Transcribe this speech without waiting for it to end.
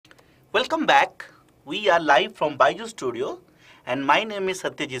Welcome back. We are live from BYJU'S Studio and my name is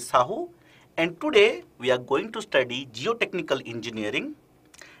Satyajeet Sahu, and today we are going to study geotechnical engineering,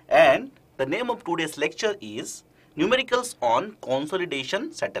 and the name of today's lecture is Numericals on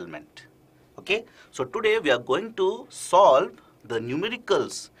Consolidation Settlement. Okay, so today we are going to solve the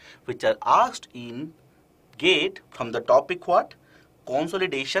numericals which are asked in GATE from the topic what?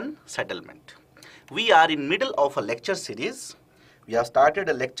 Consolidation Settlement. We are in middle of a lecture series. We have started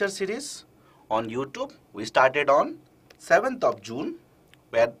a lecture series on YouTube. We started on 7th of June,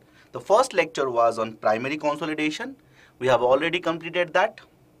 where the first lecture was on primary consolidation. We have already completed that.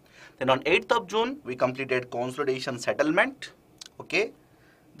 Then on 8th of June, we completed consolidation settlement. Okay,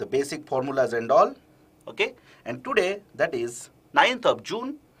 the basic formulas and all. Okay, and today, that is 9th of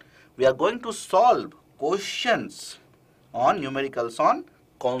June, we are going to solve questions on numericals on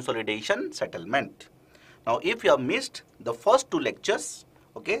consolidation settlement. Now, if you have missed the first two lectures,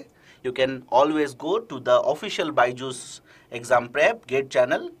 okay, you can always go to the official BYJU'S Exam Prep GATE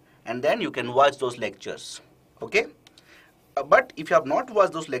channel and then you can watch those lectures, okay. But if you have not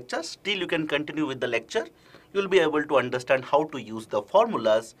watched those lectures, still you can continue with the lecture. You will be able to understand how to use the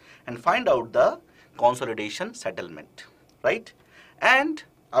formulas and find out the consolidation settlement, right? And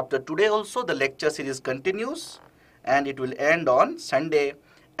after today also the lecture series continues and it will end on Sunday.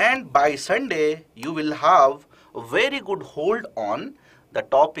 And by Sunday, you will have a very good hold on the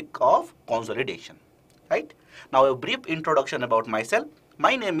topic of consolidation, right? Now, a brief introduction about myself.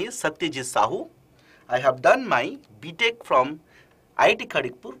 My name is Satyajeet Sahu. I have done my BTech from IIT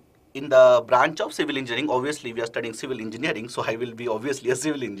Kharagpur in the branch of civil engineering. Obviously, we are studying civil engineering, so I will be obviously a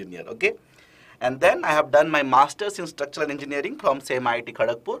civil engineer, okay? And then I have done my master's in structural engineering from same IIT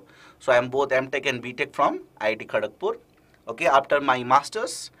Kharagpur. So I am both MTech and BTech from IIT Kharagpur. Okay, after my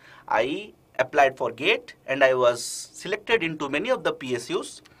master's, I applied for GATE and I was selected into many of the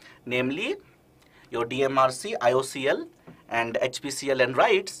PSUs, namely your DMRC, IOCL and HPCL and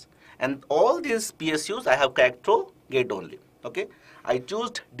RITES, and all these PSUs I have cracked through GATE only. Okay, I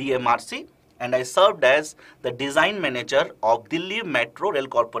chose DMRC and I served as the design manager of Delhi Metro Rail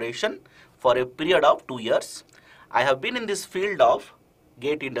Corporation for a period of 2 years. I have been in this field of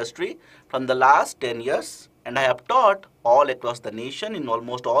GATE industry from the last 10 years. And I have taught all across the nation in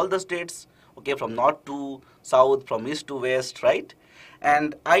almost all the states, okay, from north to south, from east to west, right?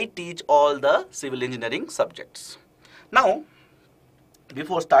 And I teach all the civil engineering subjects. Now,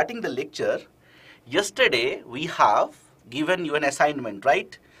 before starting the lecture, yesterday we have given you an assignment,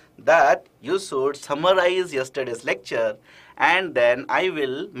 right? That you should summarize yesterday's lecture and then I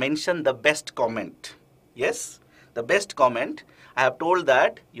will mention the best comment. Yes, the best comment. I have told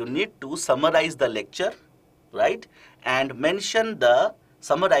that you need to summarize the lecture, right, and mention the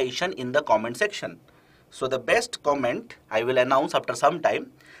summarization in the comment section. So the best comment I will announce after some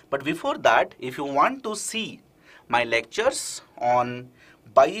time. But before that, if you want to see my lectures on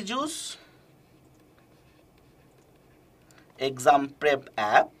BYJU'S Exam Prep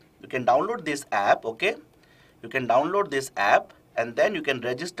app, you can download this app, okay. You can download this app and then you can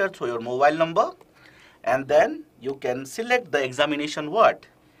register through your mobile number and then you can select the examination what?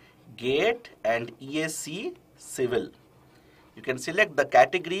 GATE and ESC Civil. You can select the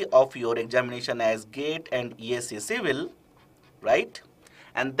category of your examination as GATE and ESC Civil, right?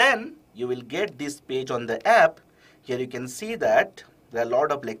 And then you will get this page on the app. Here you can see that there are a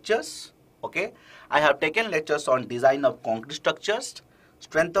lot of lectures, okay? I have taken lectures on design of concrete structures,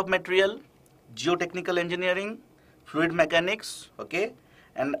 strength of material, geotechnical engineering, fluid mechanics, okay?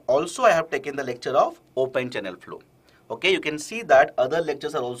 And also I have taken the lecture of open channel flow. Okay, you can see that other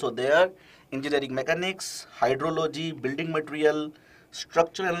lectures are also there. Engineering mechanics, hydrology, building material,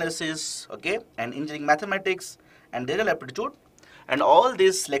 structural analysis, okay, and engineering mathematics and general aptitude. And all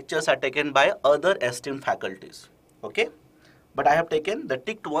these lectures are taken by other esteemed faculties, okay. But I have taken the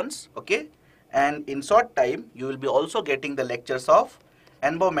ticked ones, okay. And in short time, you will be also getting the lectures of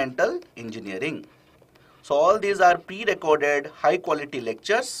environmental engineering. So all these are pre-recorded high quality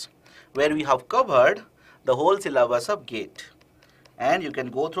lectures where we have covered the whole syllabus of GATE. And you can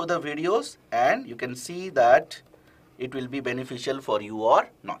go through the videos and you can see that it will be beneficial for you or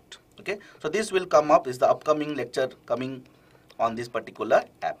not. Okay, so this will come up, is the upcoming lecture coming on this particular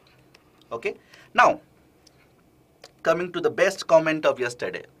app. Okay, now coming to the best comment of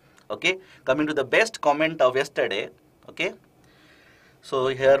yesterday. Okay, coming to the best comment of yesterday. Okay, so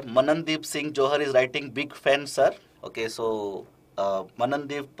here Manandeep Singh Johar is writing, big fan sir. Okay, so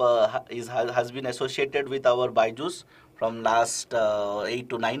Manandeep has been associated with our BYJU'S from last 8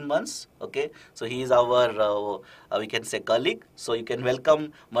 to 9 months. Okay, so he is our we can say colleague. So you can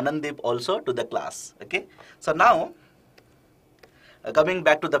welcome Manandeep also to the class. Okay, so now Coming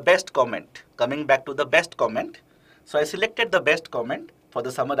back to the best comment. So I selected the best comment for the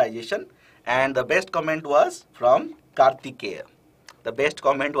summarization, and the best comment was from Kartikeya.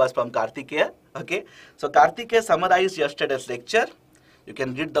 Okay. So Kartikeya summarized yesterday's lecture. You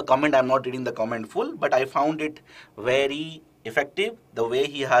can read the comment. I'm not reading the comment full, but I found it very effective. The way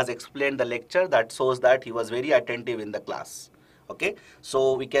he has explained the lecture, that shows that he was very attentive in the class. Okay,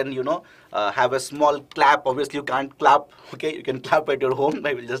 so we can, have a small clap. Obviously, you can't clap. Okay, you can clap at your home.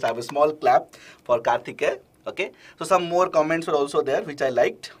 I will just have a small clap for Kartikeya. Okay, so some more comments were also there, which I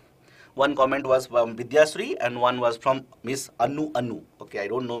liked. One comment was from Vidyasri and one was from Miss Anu. Okay, I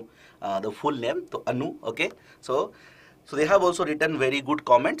don't know the full name. So Anu. Okay, so they have also written very good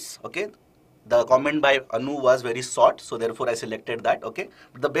comments. Okay, the comment by Anu was very short, so therefore I selected that. Okay,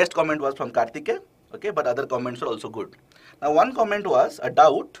 but the best comment was from Kartikeya. Okay, but other comments were also good. Now, one comment was a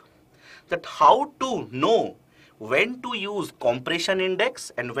doubt that how to know when to use compression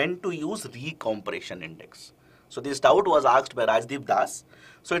index and when to use recompression index. So this doubt was asked by Rajdeep Das.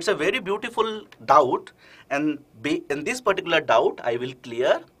 So it's a very beautiful doubt, and in this particular doubt I will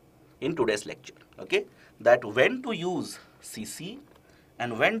clear in today's lecture. Okay, that when to use CC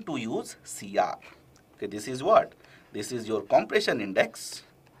and when to use CR. Okay, this is what? This is your compression index,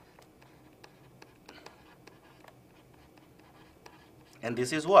 and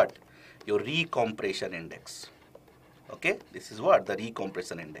this is what? Your recompression index. Okay, this is what? The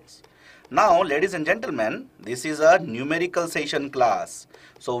recompression index. Now, ladies and gentlemen, this is a numerical session class.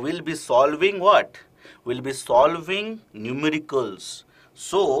 So, we'll be solving what? We'll be solving numericals.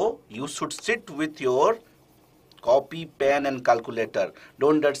 So, you should sit with your copy, pen and calculator.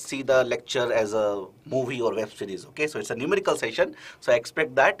 Don't just see the lecture as a movie or web series. Okay, so it's a numerical session. So, I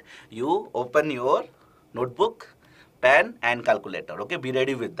expect that you open your notebook, pen and calculator. Okay, be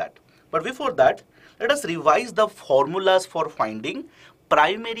ready with that. But before that, let us revise the formulas for finding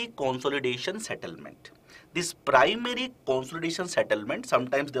primary consolidation settlement. This primary consolidation settlement,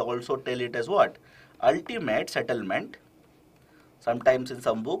 sometimes they also tell it as what? Ultimate settlement. Sometimes in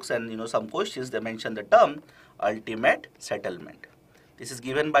some books and some questions they mention the term ultimate settlement. This is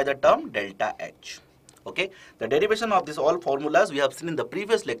given by the term delta H. Okay, the derivation of these all formulas we have seen in the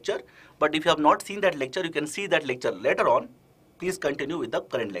previous lecture, but if you have not seen that lecture, you can see that lecture later on. Please continue with the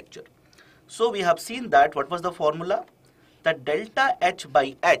current lecture. So we have seen that what was the formula? That delta H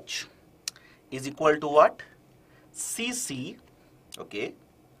by H is equal to what? CC, okay,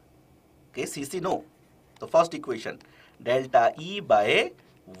 CC no, the first equation, delta E by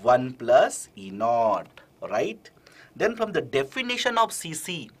 1 plus E naught, right? Then from the definition of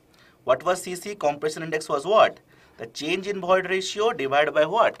CC, what was CC? Compression index was what? The change in void ratio divided by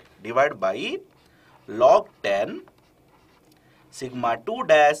what? Divided by log 10 sigma 2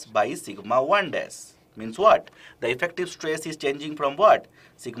 dash by sigma 1 dash. Means what? The effective stress is changing from what?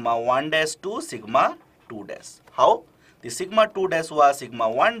 Sigma 1 dash to sigma 2 dash. How? The sigma 2 dash was sigma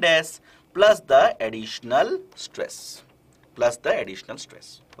 1 dash plus the additional stress.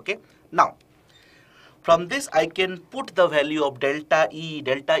 Okay. Now, from this I can put the value of delta E.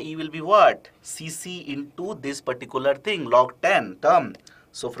 Delta E will be what? CC into this particular thing, log 10 term.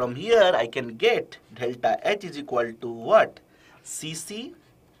 So from here I can get delta H is equal to what? CC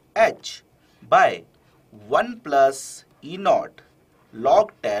H by 1 plus E naught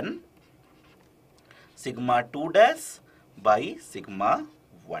log 10 sigma 2 dash by sigma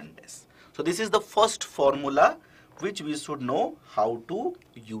 1 dash. So this is the first formula which we should know how to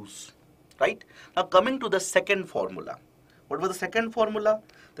use. Right? Now coming to the second formula. What was the second formula?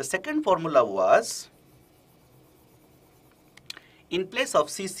 The second formula was, in place of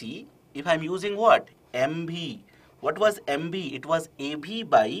CC, if I am using what? MV. What was MV? It was AB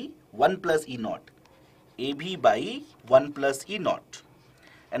by 1 plus E naught. AB by 1 plus E naught.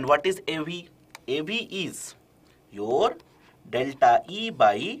 And what is AV? AV is your delta E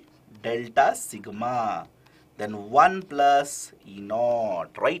by delta sigma. Then 1 plus E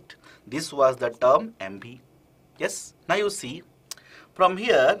naught, right? This was the term MV. Yes. Now you see, from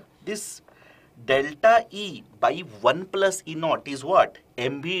here, this delta E by 1 plus E naught is what?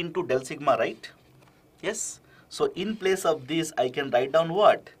 MV into del sigma, right? Yes. So in place of this, I can write down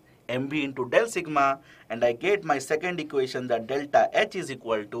what? MV into del sigma, and I get my second equation that delta H is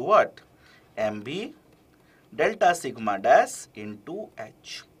equal to what? MV delta sigma dash into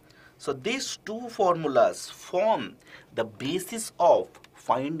H. So these two formulas form the basis of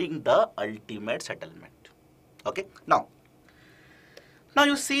finding the ultimate settlement. Okay. Now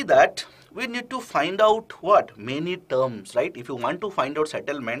you see that we need to find out what? Many terms, right? If you want to find out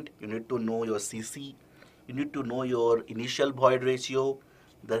settlement, you need to know your CC, you need to know your initial void ratio,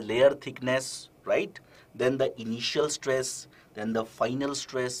 the layer thickness, right? then the initial stress, then the final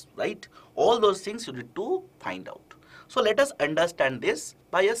stress, right? All those things you need to find out. So let us understand this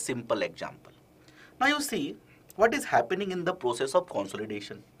by a simple example. Now you see what is happening in the process of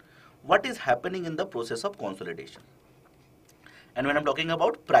consolidation. What is happening in the process of consolidation? And when I'm talking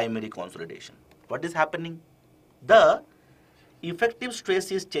about primary consolidation, what is happening? The effective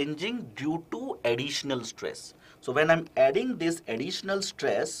stress is changing due to additional stress. So when I'm adding this additional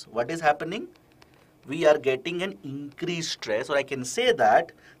stress, what is happening? We are getting an increased stress, or I can say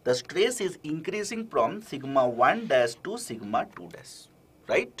that the stress is increasing from sigma 1 dash to sigma 2 dash,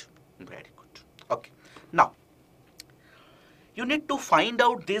 right? Very good. Okay. Now, you need to find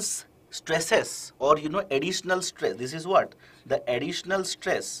out these stresses or additional stress. This is what? The additional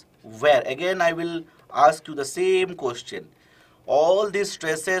stress. Where? Again, I will ask you the same question. All these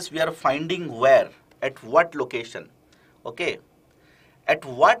stresses we are finding where? At what location? Okay. At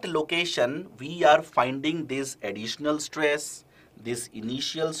what location we are finding this additional stress, this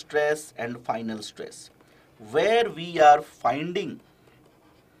initial stress and final stress? Where we are finding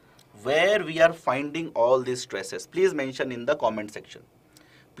all these stresses? Please mention in the comment section.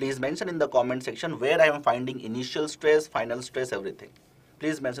 Please mention in the comment section where I am finding initial stress, final stress, everything.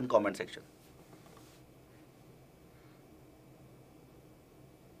 Please mention comment section.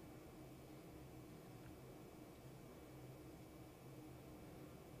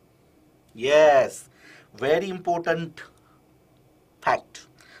 Yes, very important fact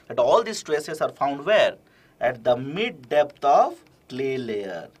that all these stresses are found where? At the mid depth of clay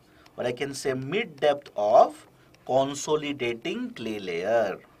layer, or I can say mid depth of consolidating clay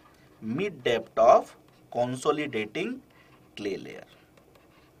layer. Mid depth of consolidating clay layer.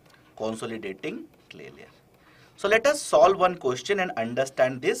 Consolidating clay layer. So let us solve one question and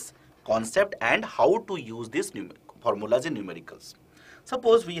understand this concept and how to use these formulas in numericals.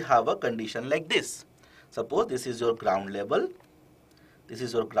 Suppose we have a condition like this. Suppose this is your ground level. This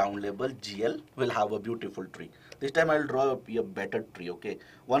is your ground level GL. Will have a beautiful tree. This time I will draw a better tree. Okay.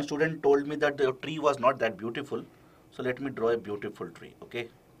 One student told me that the tree was not that beautiful. So let me draw a beautiful tree. Okay.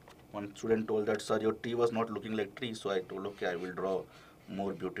 One student told that, sir, your tree was not looking like tree. So I told, okay, I will draw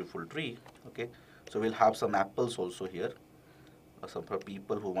more beautiful tree. Okay. So we'll have some apples also here. Some for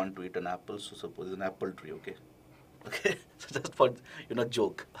people who want to eat an apple. So suppose it's an apple tree. Okay. Okay, so just for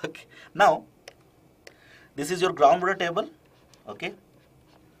joke. Okay, now this is your groundwater table. Okay,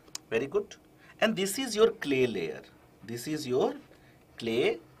 very good. And this is your clay layer. This is your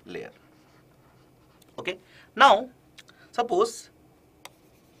clay layer. Okay, now suppose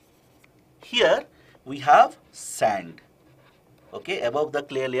here we have sand. Okay, above the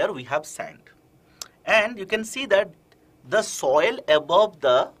clay layer we have sand, and you can see that the soil above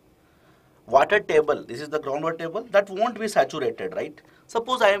the water table, this is the groundwater table, that won't be saturated, right?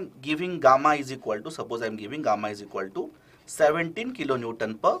 Suppose I am giving gamma is equal to 17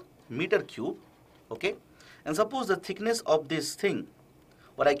 kilonewton per meter cube, okay? And suppose the thickness of this thing,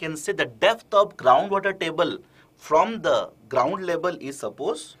 or I can say the depth of groundwater table from the ground level is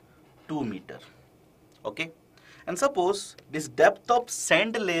suppose 2 meter, okay? And suppose this depth of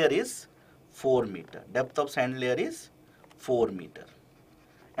sand layer is 4 meter. Depth of sand layer is 4 meter.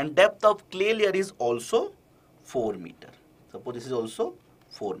 And depth of clay layer is also 4 meter. Suppose this is also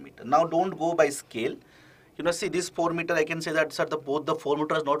 4 meter. Now don't go by scale. See this 4 meter, I can say that, sir, both the 4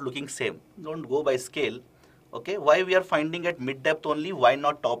 meters not looking same. Don't go by scale. Okay, why we are finding at mid depth only? Why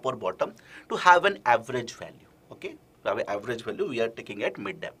not top or bottom? To have an average value. Okay, to have an average value we are taking at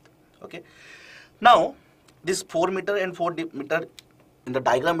mid depth. Okay, now this 4 meter and 4 meter in the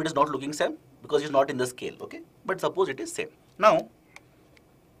diagram it is not looking same because it's not in the scale. Okay, but suppose it is same. Now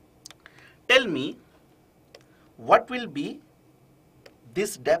tell me what will be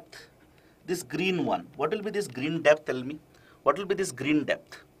this depth, this green one. What will be this green depth? Tell me. What will be this green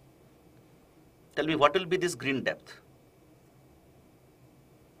depth? Tell me what will be this green depth?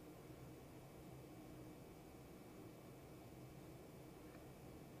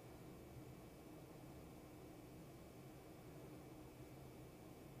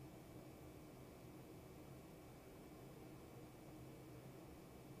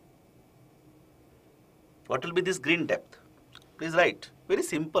 What will be this green depth? Please write. Very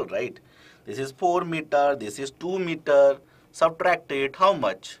simple, right? This is 4 meter, this is 2 meter. Subtract it. How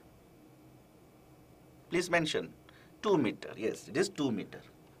much? Please mention. 2 meter. Yes, it is 2 meter.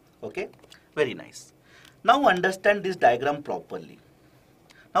 Okay? Very nice. Now understand this diagram properly.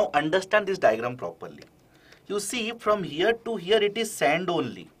 You see from here to here it is sand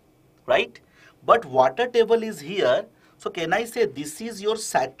only. Right? But water table is here. So can I say this is your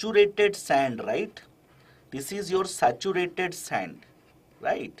saturated sand, right? This is your saturated sand,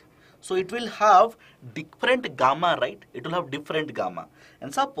 right? So it will have different gamma, right? It will have different gamma.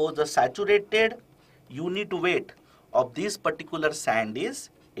 And suppose the saturated unit weight of this particular sand is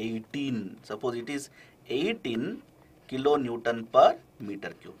 18. Suppose it is 18 kilonewton per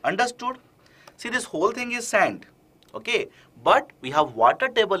meter cube. Understood? See, this whole thing is sand. Okay. But we have water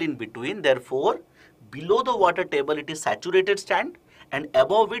table in between. Therefore, below the water table it is saturated sand, and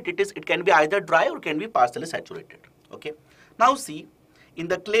above it it can be either dry or can be partially saturated. Okay. Now see, in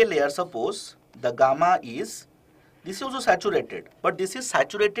the clay layer, suppose the gamma is, this is also saturated, but this is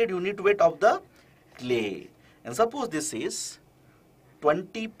saturated unit weight of the clay, and suppose this is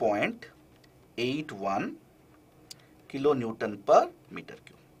 20.81 kilonewton per meter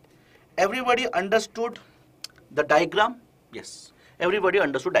cube. Everybody understood the diagram? Yes, everybody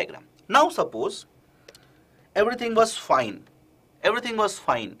understood diagram. Now suppose everything was fine. Everything was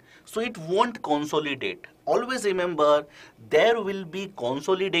fine. So it won't consolidate. Always remember, there will be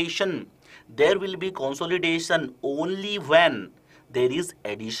consolidation. There will be consolidation only when there is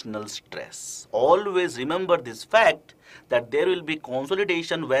additional stress. Always remember this fact, that there will be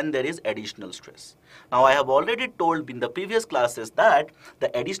consolidation when there is additional stress. Now I have already told in the previous classes that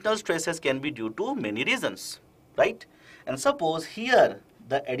the additional stresses can be due to many reasons, right? And suppose here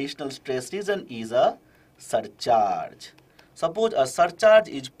the additional stress reason is a surcharge. Suppose a surcharge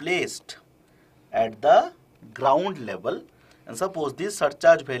is placed at the ground level, and suppose this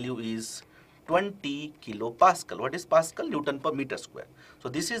surcharge value is 20 kilopascal. What is pascal? Newton per meter square. So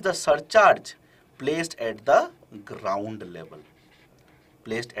this is the surcharge placed at the ground level.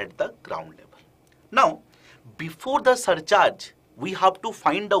 Placed at the ground level. Now, before the surcharge, we have to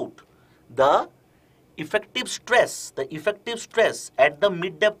find out the effective stress at the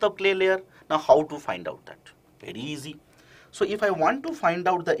mid depth of clay layer. Now, how to find out that? Very easy. So, if I want to find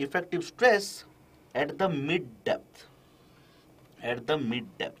out the effective stress at the mid depth,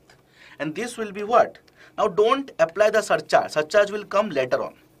 and this will be what? Now, don't apply the surcharge. Surcharge will come later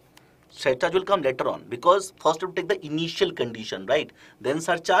on. Surcharge will come later on, because first you take the initial condition, right? Then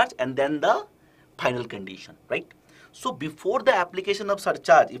surcharge, and then the final condition, right? So before the application of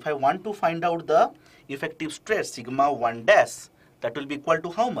surcharge, if I want to find out the effective stress sigma 1 dash, that will be equal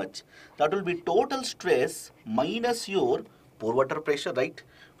to how much? That will be total stress minus your pore water pressure, right?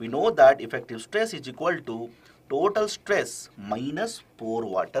 We know that effective stress is equal to total stress minus pore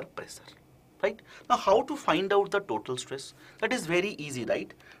water pressure, right? Now how to find out the total stress? That is very easy,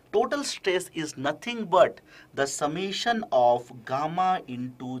 right? Total stress is nothing but the summation of gamma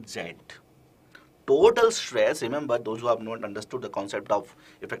into Z. Total stress, remember, those who have not understood the concept of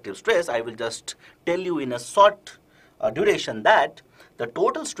effective stress, I will just tell you in a short duration that the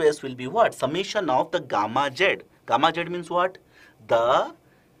total stress will be what? Summation of the gamma Z. Gamma Z means what? The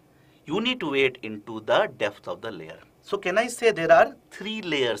unit weight into the depth of the layer. So can I say there are 3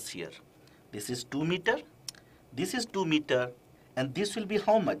 layers here? This is 2 meter, this is 2 meter, and this will be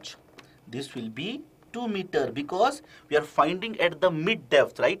how much? This will be 2 meter, because we are finding at the mid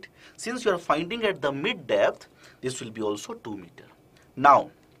depth, right? Since you are finding at the mid depth, this will be also 2 meter. Now,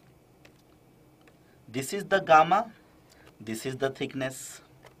 this is the gamma, this is the thickness.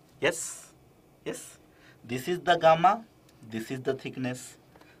 Yes, yes. This is the gamma, this is the thickness.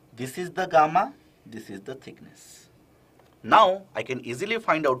 This is the gamma, this is the thickness. Now, I can easily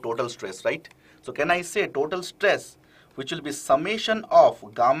find out total stress, right? So, can I say total stress, which will be summation of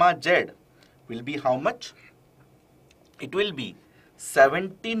gamma Z, will be how much? It will be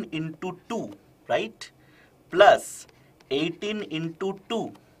 17 into 2, right? Plus 18 into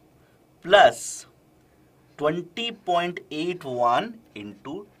 2 plus 20.81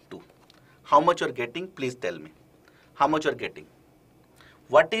 into 2. How much you are getting? Please tell me. How much you are getting?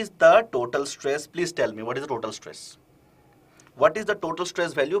 What is the total stress? Please tell me. What is the total stress? What is the total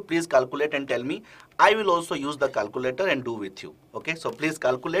stress value? Please calculate and tell me. I will also use the calculator and do with you. Okay, so please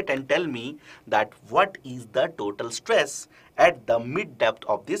calculate and tell me that what is the total stress at the mid depth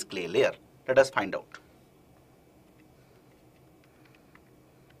of this clay layer. Let us find out.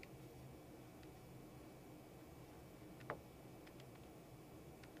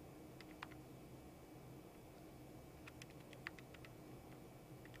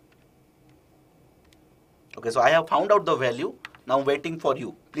 Okay, so I have found out the value. Now waiting for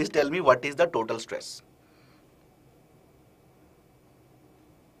you. Please tell me what is the total stress.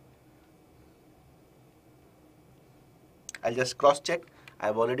 I'll just cross check. I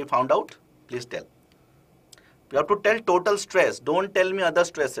have already found out. Please tell. You have to tell total stress. Don't tell me other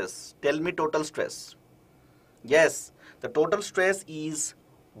stresses. Tell me total stress. Yes, the total stress is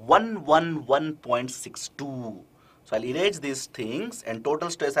 111.62. So I'll erase these things, and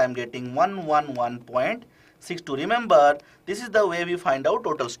total stress I am getting 111.62. 0.62. Remember, this is the way we find out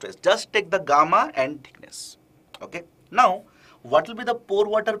total stress. Just take the gamma and thickness. Okay. Now, what will be the pore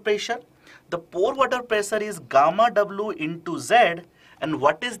water pressure? The pore water pressure is gamma W into Z. And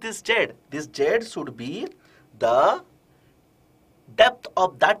what is this Z? This Z should be the depth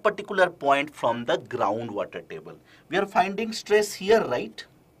of that particular point from the groundwater table. We are finding stress here, right?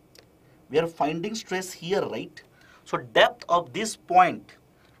 We are finding stress here, right? So depth of this point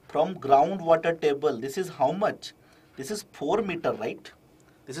from groundwater table, this is how much? This is 4 meter, right?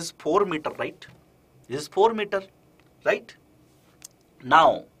 This is 4 meter, right? This is 4 meter, right?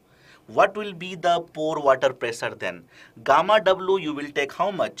 Now, what will be the pore water pressure then? Gamma W you will take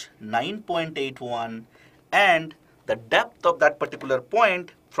how much? 9.81, and the depth of that particular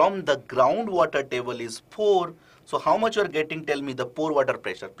point from the groundwater table is 4. So how much you are getting? Tell me the pore water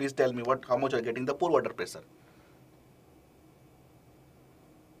pressure. Please tell me how much you are getting the pore water pressure.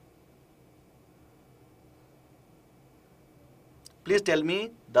 Please tell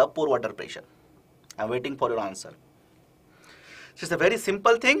me the pore water pressure. I am waiting for your answer. It's a very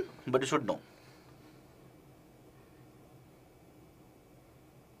simple thing, but you should know.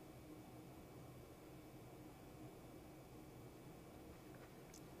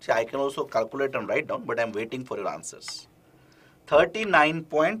 See, I can also calculate and write down, but I am waiting for your answers.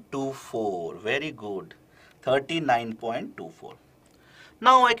 39.24. Very good. 39.24.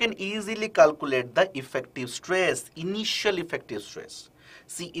 Now I can easily calculate the effective stress, initial effective stress.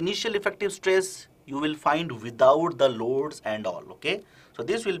 See, initial effective stress you will find without the loads and all, okay? So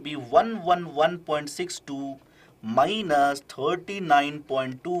this will be 111.62 minus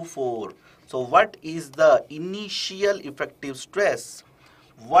 39.24. So what is the initial effective stress?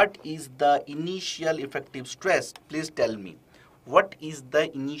 What is the initial effective stress? Please tell me. What is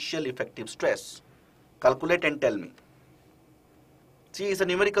the initial effective stress? Calculate and tell me. See, it's a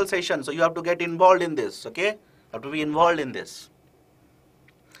numerical session, so you have to get involved in this, okay? You have to be involved in this.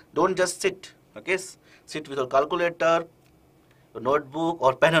 Don't just sit, okay? Sit with your calculator, your notebook,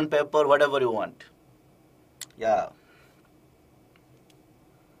 or pen and paper, whatever you want. Yeah.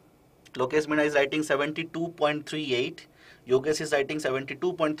 Lokesh Meena is writing 72.38. Yogesh is writing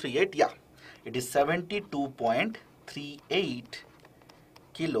 72.38. Yeah, it is 72.38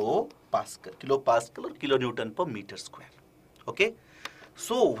 kilopascal or kilonewton per meter square. Okay.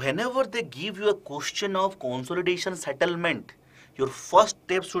 So whenever they give you a question of consolidation settlement, your first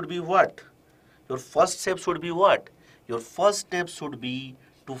step should be what? Your first step should be what? Your first step should be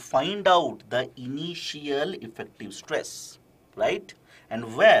to find out the initial effective stress, right?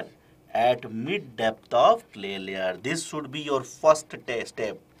 And where? At mid depth of clay layer. This should be your first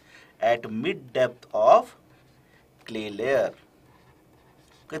step. At mid depth of clay layer.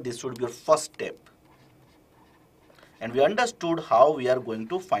 Okay, this should be your first step. And we understood how we are going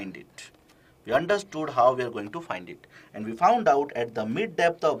to find it. We understood how we are going to find it. And we found out at the mid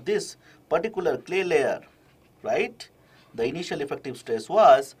depth of this particular clay layer, right? The initial effective stress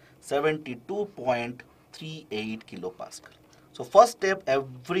was 72.38 kilopascal. So first step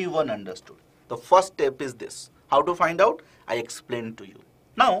everyone understood. The first step is this. How to find out? I explained to you.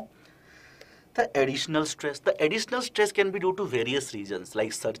 Now, the additional stress. The additional stress can be due to various reasons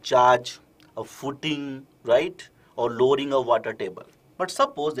like surcharge, a footing, right? Or lowering of water table. But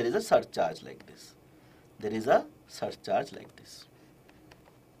suppose there is a surcharge like this. There is a surcharge like this.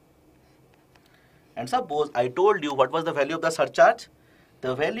 And suppose I told you what was the value of the surcharge.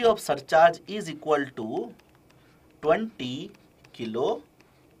 The value of surcharge is equal to 20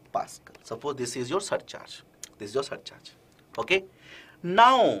 kilopascal. Suppose this is your surcharge. This is your surcharge. Okay.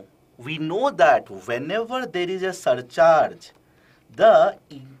 Now we know that whenever there is a surcharge, the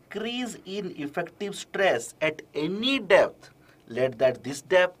increase in effective stress at any depth, let that this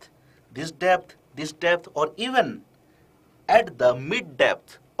depth, this depth, this depth, or even at the mid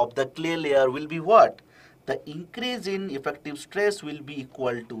depth of the clay layer will be what? The increase in effective stress will be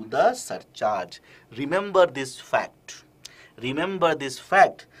equal to the surcharge. Remember this fact. Remember this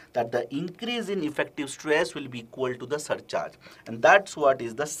fact that the increase in effective stress will be equal to the surcharge. And that's what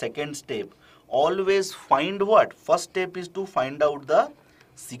is the second step. Always find what? First step is to find out the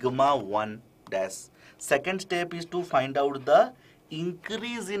sigma 1 dash. Second step is to find out the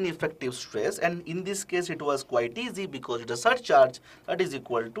increase in effective stress, and in this case it was quite easy because the surcharge that is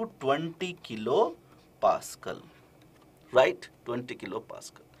equal to 20 kilopascal, right? 20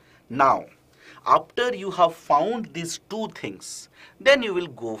 kilopascal. Now, after you have found these two things, then you will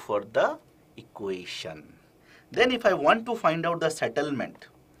go for the equation. Then if I want to find out the settlement,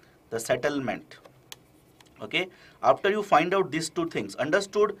 okay, after you find out these two things,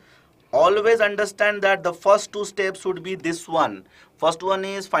 understood Always understand that the first two steps would be this one. First one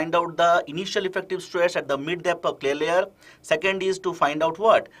is find out the initial effective stress at the mid depth of clay layer. Second is to find out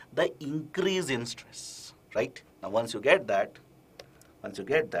what? The increase in stress, right? Now once you get that,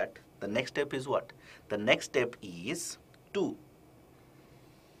 the next step is what? The next step is to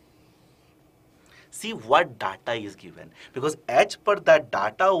see what data is given, because as per that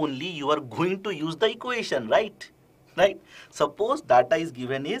data only you are going to use the equation, right? Suppose data is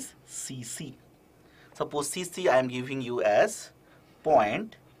given is Cc. Suppose Cc I am giving you as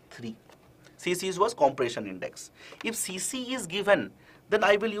 0.3. Cc was compression index. If Cc is given, then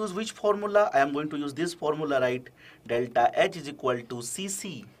I will use which formula? I am going to use this formula, right? Delta H is equal to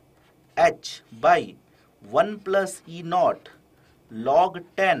Cc H by 1 plus E naught log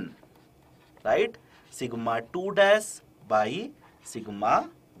 10, right? Sigma 2 dash by sigma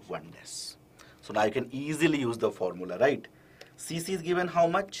 1 dash. So now you can easily use the formula, right? Cc is given how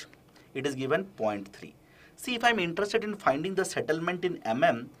much? It is given 0.3. See, if I am interested in finding the settlement in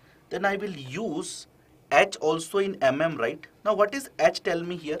mm, then I will use H also in mm, right? Now what is H? Tell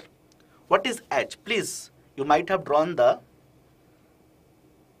me here. What is H? Please, you might have drawn the...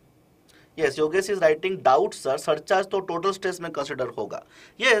 Yes, Yogesh is writing doubt, sir. Surcharge to total stress में consider होगा.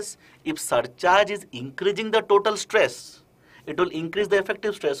 Yes, if surcharge is increasing the total stress, it will increase the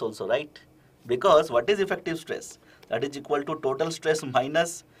effective stress also, right? Because what is effective stress? That is equal to total stress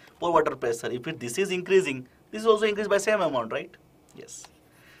minus pore water pressure. If this is increasing, this is also increased by same amount, right? Yes.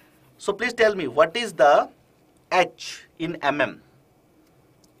 So please tell me, what is the H in mm?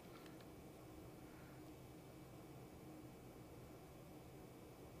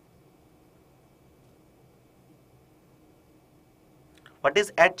 What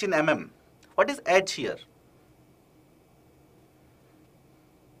is H in mm? What is H here?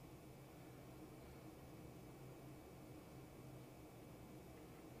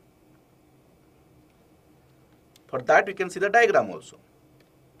 For that, we can see the diagram also.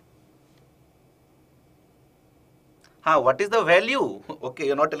 What is the value? Okay,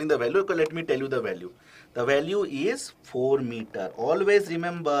 you're not telling the value. Okay, let me tell you the value. The value is 4 meter. Always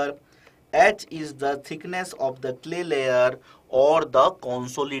remember, H is the thickness of the clay layer or the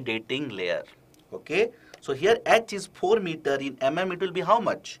consolidating layer. Okay, so here H is 4 meter. In mm, it will be how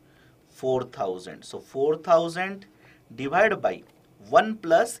much? 4000. So 4000 divided by 1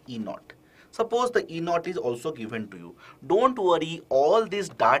 plus E naught. Suppose the E naught is also given to you. Don't worry, all this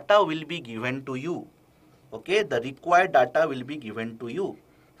data will be given to you. Okay, the required data will be given to you.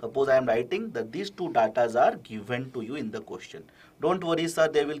 Suppose I am writing that these two datas are given to you in the question. Don't worry, sir,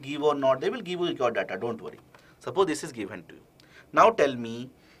 they will give or not. They will give you your data. Don't worry. Suppose this is given to you. Now tell me,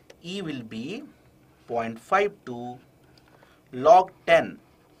 E will be 0.52 log 10.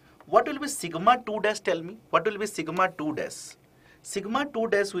 What will be sigma 2 dash? Tell me. What will be sigma 2 dash? Sigma 2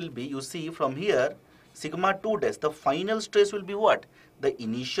 dash will be, you see from here, sigma 2 dash, the final stress will be what? The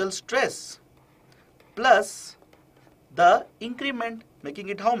initial stress plus the increment, making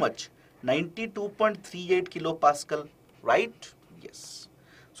it how much? 92.38 kilopascal, right? Yes.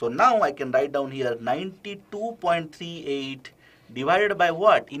 So now I can write down here 92.38 divided by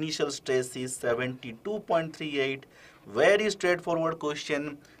what? Initial stress is 72.38. Very straightforward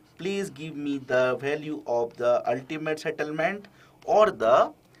question. Please give me the value of the ultimate settlement or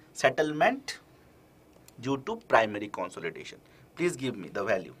the settlement due to primary consolidation. Please give me the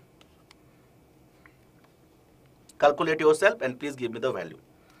value. Calculate yourself and please give me the value.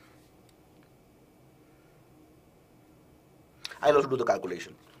 I'll also do the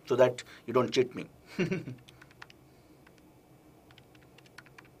calculation so that you don't cheat me.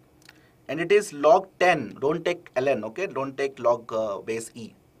 And it is log 10. Don't take ln, okay? Don't take log base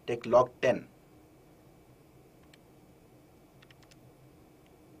e. Take log 10.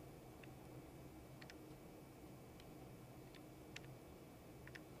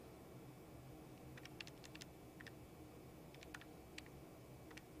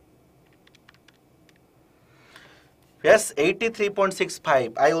 Yes,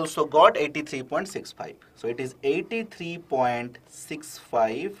 83.65. I also got 83.65. So it is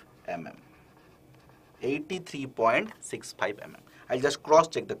 83.65 mm. 83.65 mm. I'll just cross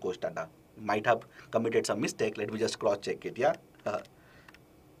check the course data. Might have committed some mistake. Let me just cross check it. Yeah.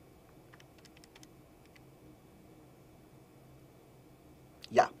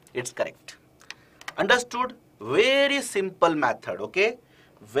 Yeah, it's correct. Understood? Very simple method. Okay.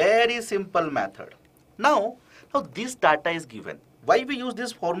 Very simple method. Now this data is given. Why we use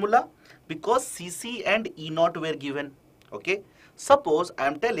this formula? Because Cc and E naught were given. Okay. Suppose I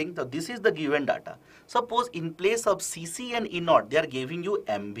am telling that this is the given data. Suppose in place of Cc and E naught, they are giving you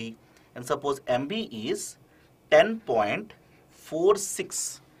MB. And suppose MB is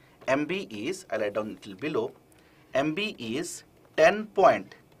 10.46. MB is, I'll write down a little below, MB is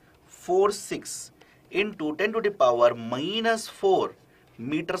 10.46 into 10 to the power minus 4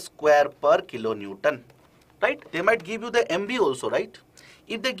 meter square per kilonewton, right? They might give you the MB also, right?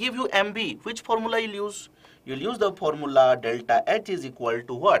 If they give you MB, which formula you'll use? You'll use the formula delta H is equal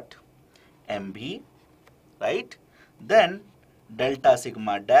to what? MB, right? Then delta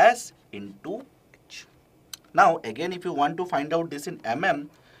sigma dash into H. Now again, if you want to find out this in mm,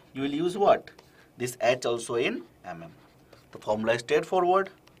 you will use what? This H also in mm. The formula is straightforward.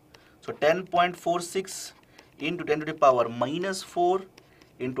 So 10.46 into 10 to the power minus 4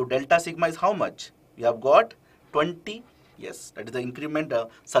 into delta sigma is how much? We have got 20. Yes, that is the increment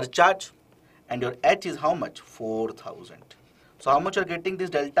surcharge. And your H is how much? 4,000. So how much you are getting this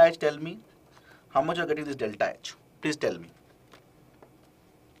delta H? Tell me. How much you are getting this delta H? Please tell me.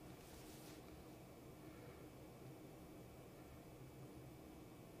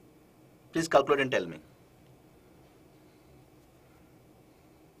 Please calculate and tell me.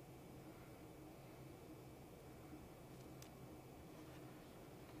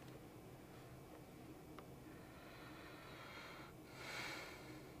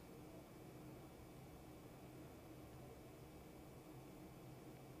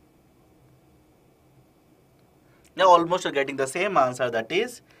 Now almost you're getting the same answer, that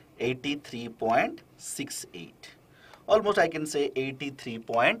is 83.68. Almost I can say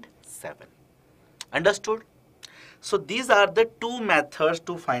 83.7. Understood? So these are the two methods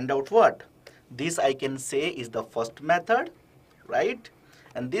to find out what? This I can say is the first method, right?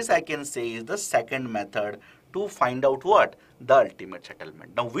 And this I can say is the second method to find out what? The ultimate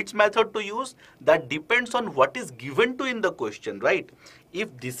settlement. Now which method to use? That depends on what is given to in the question, right?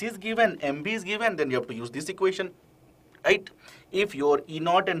 If this is given, MB is given, then you have to use this equation, right? If your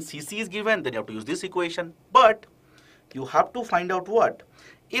E0 and CC is given, then you have to use this equation. But you have to find out what?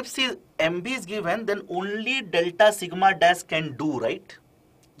 If MB is given, then only delta sigma dash can do, right?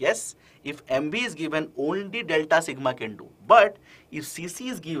 Yes, if MB is given, only delta sigma can do. But if CC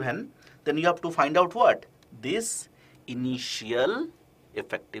is given, then you have to find out what? This initial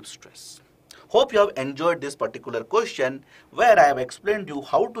effective stress. Hope you have enjoyed this particular question where I have explained you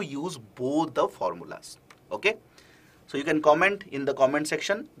how to use both the formulas. Okay. So you can comment in the comment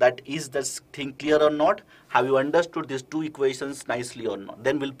section that is this thing clear or not? Have you understood these two equations nicely or not?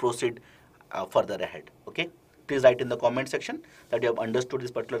 Then we'll proceed further ahead. Okay. Please write in the comment section that you have understood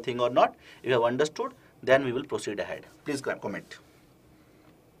this particular thing or not. If you have understood, then we will proceed ahead. Please comment.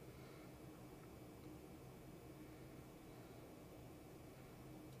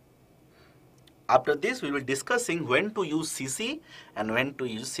 After this, we will discussing when to use CC and when to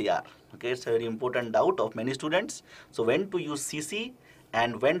use CR. Okay, it's a very important doubt of many students. So when to use CC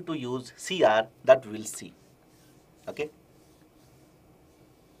and when to use CR, that we will see. Okay.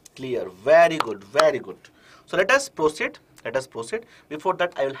 Clear. Very good. Very good. So let us proceed. Let us proceed. Before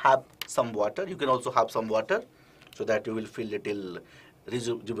that, I will have some water. You can also have some water so that you will feel little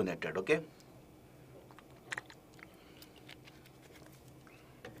rejuvenated. Okay.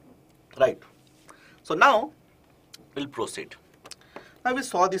 Right. So now we'll proceed. Now we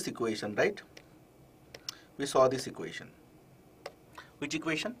saw this equation, right? We saw this equation. Which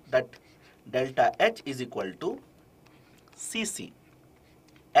equation? That delta H is equal to CC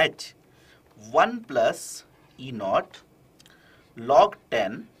H 1 plus E0 log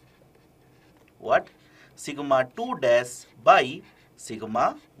 10 what? Sigma 2 dash by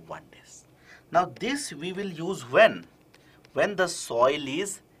sigma 1 dash. Now this we will use when? When the soil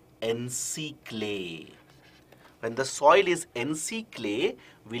is NC clay. When the soil is NC clay,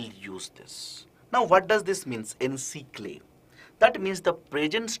 we'll use this. Now what does this mean, NC clay? That means the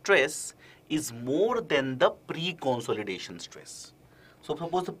present stress is more than the pre-consolidation stress. So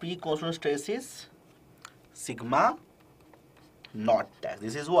suppose the pre-consolidation stress is sigma naught dash.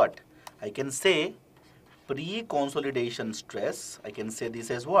 This is what? I can say pre-consolidation stress. I can say this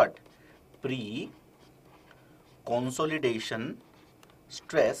as what? Pre-consolidation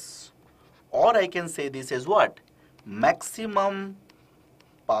stress, or I can say this as what? Maximum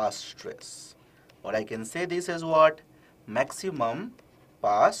past stress, or I can say this as what? Maximum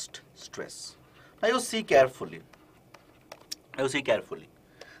past stress. Now you see carefully. You see carefully.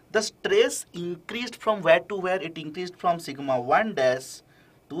 The stress increased from where to where? It increased from sigma 1 dash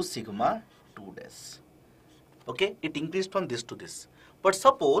to sigma 2 dash. Okay, it increased from this to this. But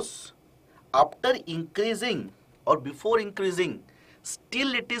suppose after increasing or before increasing,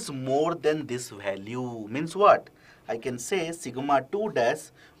 still it is more than this value. Means what? I can say sigma 2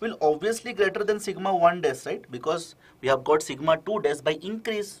 dash will obviously greater than sigma 1 dash, right? Because we have got sigma 2 dash by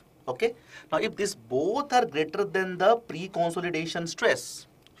increase. Okay. Now if these both are greater than the pre-consolidation stress,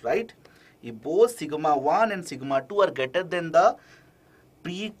 right? If both sigma 1 and sigma 2 are greater than the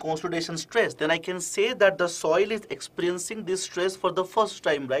pre-consolidation stress, then I can say that the soil is experiencing this stress for the first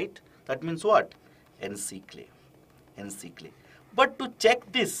time, right? That means what? NC clay. NC clay. But to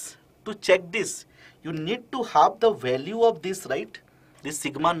check this, you need to have the value of this, right? This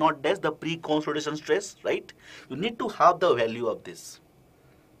sigma naught dash, the pre-consolidation stress, right? You need to have the value of this.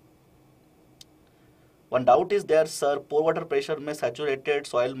 One doubt is there, sir, pore water pressure में saturated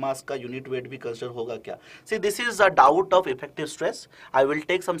soil mass का unit weight भी consider होगा क्या? See, this is a doubt of effective stress. I will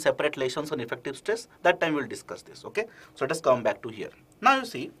take some separate lessons on effective stress. That time we'll discuss this, okay? So let us come back to here. Now you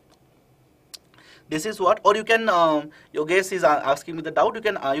see, this is what, or you can, Yogesh is asking me the doubt.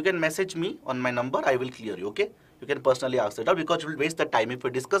 You can message me on my number. I will clear you, okay? You can personally ask the doubt because it will waste the time. If we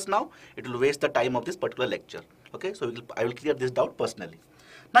discuss now, it will waste the time of this particular lecture, okay? So I will clear this doubt personally.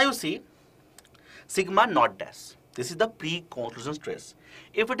 Now you see, sigma naught dash. This is the pre-consolidation stress.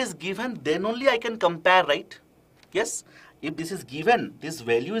 If it is given, then only I can compare, right? Yes. If this is given, this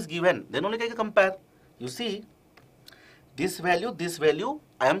value is given, then only I can compare. You see, this value,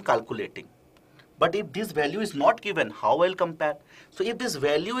 I am calculating. But if this value is not given, how I will compare? So if this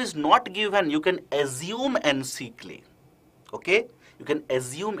value is not given, you can assume NC clay. Okay? You can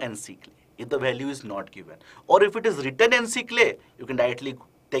assume NC clay if the value is not given. Or if it is written NC clay, you can directly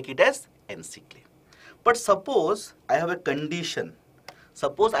take it as NC clay. But suppose I have a condition.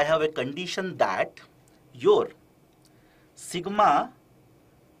 Suppose I have a condition that your sigma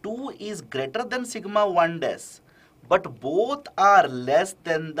 2 is greater than sigma 1 dash, but both are less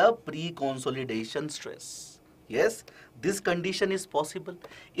than the pre-consolidation stress. Yes, this condition is possible.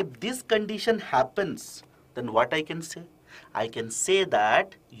 If this condition happens, then what I can say? I can say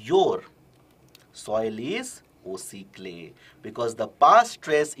that your soil is OC clay because the past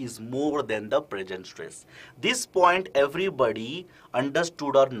stress is more than the present stress. This point everybody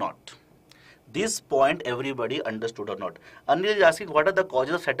understood or not? This point everybody understood or not? Anil is asking what are the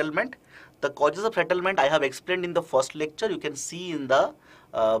causes of settlement? The causes of settlement I have explained in the first lecture. You can see in the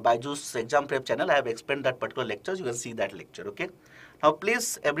BYJU'S Exam Prep channel. I have explained that particular lecture. You can see that lecture. Okay. Now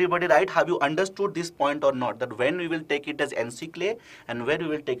please everybody write, have you understood this point or not? That when we will take it as NC clay and when we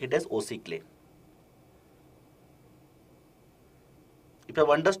will take it as OC clay. If you have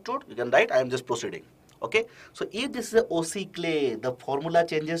understood, you can write. I am just proceeding. Okay. So if this is a OC clay, the formula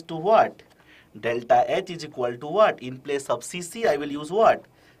changes to what? Delta H is equal to what? In place of CC, I will use what?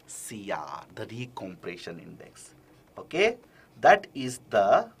 CR, the recompression index. Okay. That is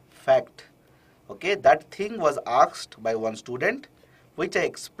the fact. Okay. That thing was asked by one student, which I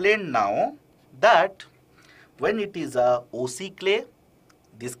explained now, that when it is a OC clay,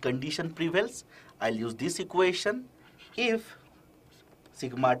 this condition prevails. I'll use this equation. If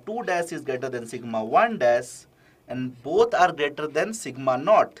sigma 2 dash is greater than sigma 1 dash and both are greater than sigma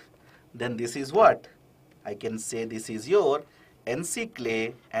naught, then this is what? I can say this is your NC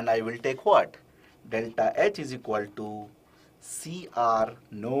clay and I will take what? Delta H is equal to CR,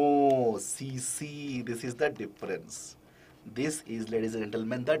 no, CC. This is the difference. This is, ladies and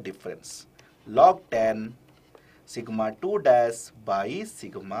gentlemen, the difference. Log 10 sigma 2 dash by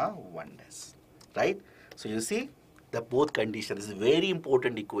sigma 1 dash, right? So you see, the both conditions is very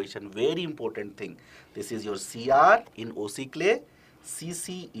important equation, very important thing. This is your CR in OC clay,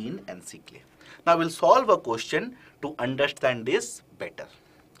 CC in NC clay. Now we'll solve a question to understand this better.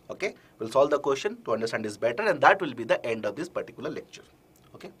 Okay, we'll solve the question to understand this better, and that will be the end of this particular lecture.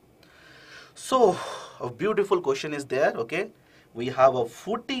 Okay, so a beautiful question is there. Okay, we have a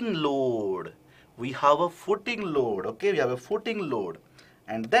footing load. We have a footing load. Okay, we have a footing load,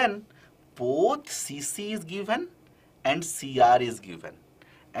 and then both CC is given and CR is given,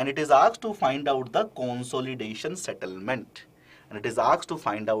 and it is asked to find out the consolidation settlement. And it is asked to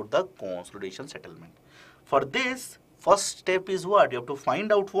find out the consolidation settlement. For this, first step is what? You have to find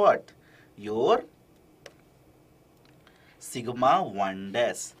out what? Your sigma 1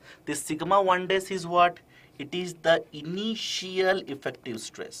 dash. This sigma 1 dash is what? It is the initial effective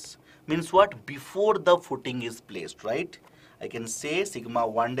stress. Means what? Before the footing is placed, right? I can say sigma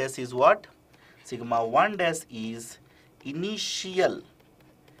 1 dash is what? Sigma 1 dash is initial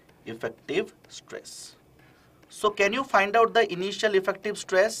effective stress. So can you find out the initial effective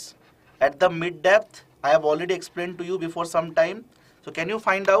stress at the mid depth? I have already explained to you before some time. So can you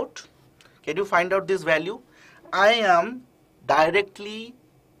find out? Can you find out this value? I am directly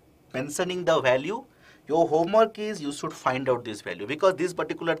mentioning the value. Your homework is you should find out this value because this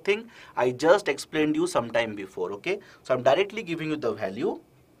particular thing I just explained you some time before. Okay. So I'm directly giving you the value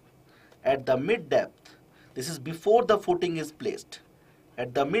at the mid depth. This is before the footing is placed.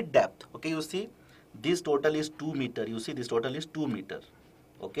 At the mid depth. Okay. You see. This total is 2 meter. You see this total is 2 meter.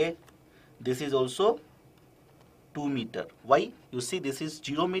 Okay, this is also 2 meter. Why? You see, this is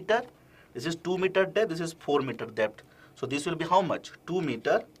 0 meter, this is 2 meter depth, this is 4 meter depth. So this will be how much? 2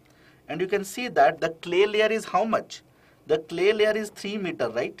 meter. And you can see that the clay layer is how much? The clay layer is 3 meter,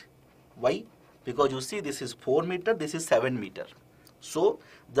 right? Why? Because you see, this is 4 meter, this is 7 meter. So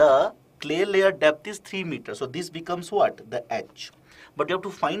the clay layer depth is 3 meter. So this becomes what? The H. But you have to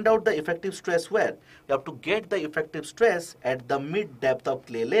find out the effective stress where? You have to get the effective stress at the mid depth of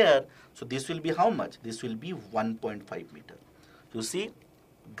clay layer. So this will be how much? This will be 1.5 meter. You see,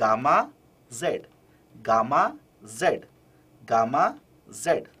 gamma Z, gamma Z, gamma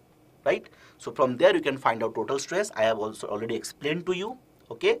Z, right? So from there you can find out total stress. I have also already explained to you,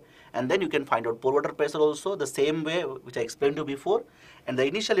 okay? And then you can find out pore water pressure also the same way which I explained to you before. And the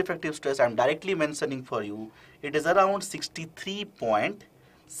initial effective stress I am directly mentioning for you. It is around 63.7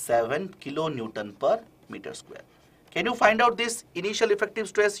 kilonewton per meter square. Can you find out this initial effective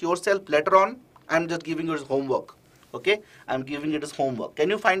stress yourself later on? I am just giving you as homework, okay? I am giving it as homework. Can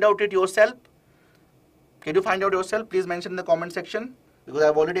you find out it yourself? Can you find out yourself? Please mention in the comment section, because I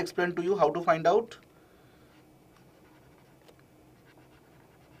have already explained to you how to find out.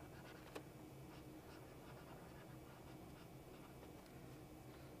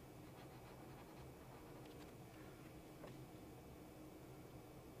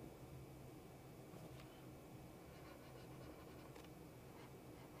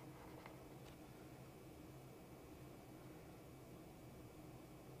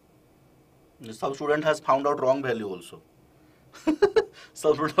 Some student has found out wrong value also.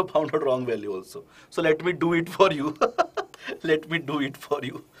 Some student have found out wrong value also. So let me do it for you. Let me do it for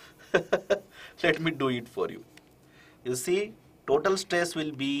you. Let me do it for you. You see, total stress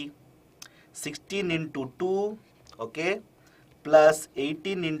will be 16 into 2, okay, plus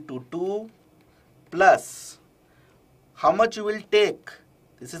 18 into 2, plus how much you will take?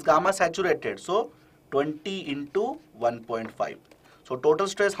 This is gamma saturated, so 20 into 1.5. So total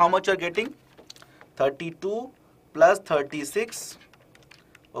stress, how much you are getting? 32 plus 36,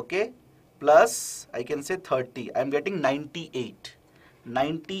 okay, plus I can say 30. I am getting 98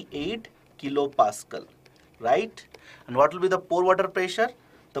 kilopascal, right? And what will be the pore water pressure?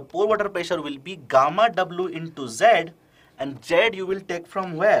 The pore water pressure will be gamma W into Z, and Z you will take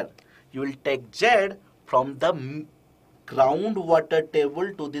from where? You will take Z from the groundwater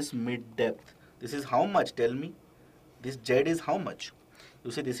table to this mid depth. This is how much? Tell me. This Z is how much? You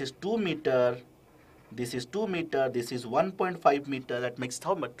see, this is 2 meter. This is 2 meter, this is 1.5 meter, that makes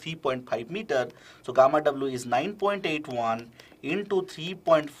how much? 3.5 meter. So gamma W is 9.81 into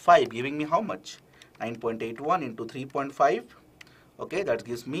 3.5, giving me how much? 9.81 into 3.5, okay, that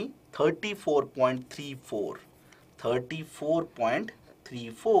gives me 34.34.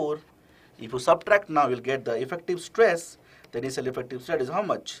 34.34. If you subtract now, you'll get the effective stress. The initial effective stress is how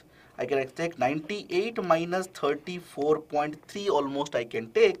much? I can take 98 minus 34.3 almost I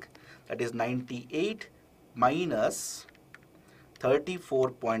can take. That is 98 minus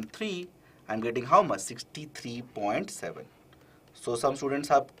 34.3. I'm getting how much? 63.7. So some students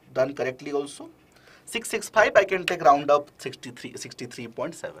have done correctly also. 665 I can take round up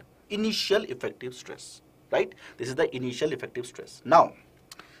 63.7. Initial effective stress, right? This is the initial effective stress. Now,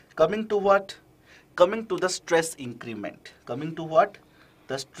 coming to what? Coming to the stress increment. Coming to what?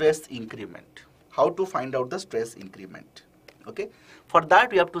 The stress increment. How to find out the stress increment? Okay, for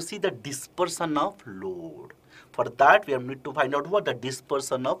that we have to see the dispersion of load. For that we have need to find out what the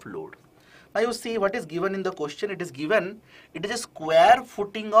dispersion of load. Now you see what is given in the question. It is given, it is a square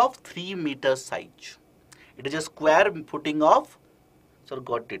footing of 3 meter size. It is a square footing of, so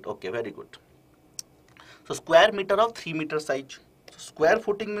got it, okay, very good. So square meter of 3 meter size. So square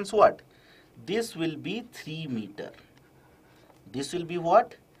footing means what? This will be 3 meter. This will be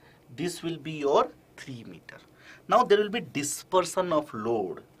what? This will be your 3 meter. Now there will be dispersion of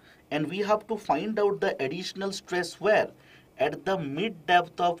load, and we have to find out the additional stress where? At the mid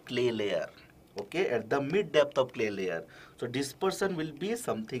depth of clay layer. Okay, at the mid depth of clay layer. So dispersion will be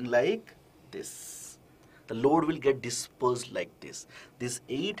something like this. The load will get dispersed like this. This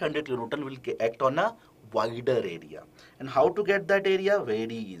 800 kilonewton will act on a wider area. And how to get that area?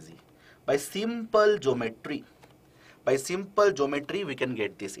 Very easy. By simple geometry. By simple geometry we can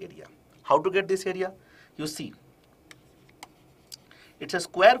get this area. How to get this area? You see, it's a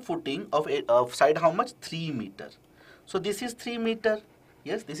square footing of side how much? 3 meter. So this is 3 meter.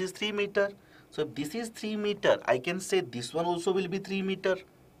 Yes, this is 3 meter. So if this is 3 meter, I can say this one also will be 3 meter,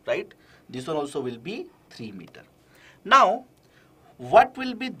 right? This one also will be 3 meter. Now, what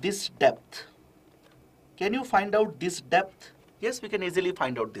will be this depth? Can you find out this depth? Yes, we can easily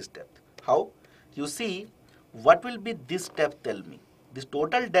find out this depth. How? You see, what will be this depth? Tell me. this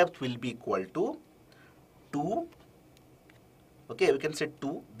total depth will be equal to 2. Okay, we can say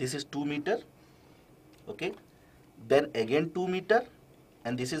 2. This is 2 meter. Okay, then again 2 meter,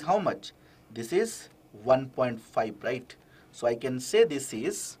 and this is how much? This is 1.5, right? So I can say this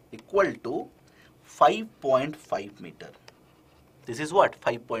is equal to 5.5 meter. This is what?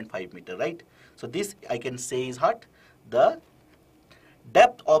 5.5 meter, right? So this I can say is what? The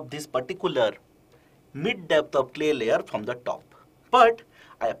depth of this particular mid depth of clay layer from the top. But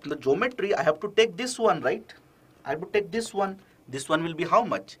from the geometry, I have to take this one, right? I have to take this one. This one will be how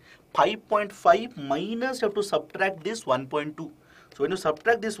much? 5.5 minus, you have to subtract this 1.2. So when you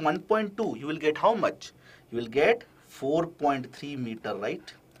subtract this 1.2, you will get how much? You will get 4.3 meter,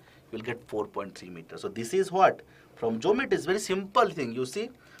 right? You will get 4.3 meter. So this is what? From geometry, it's very simple thing. You see,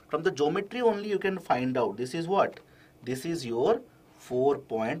 from the geometry only you can find out. This is what? This is your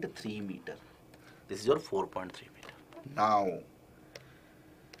 4.3 meter. This is your 4.3 meter. Now,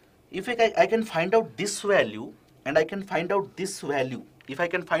 if I can find out this value and I can find out this value, if I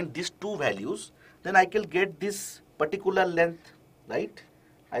can find these two values, then I can get this particular length, right?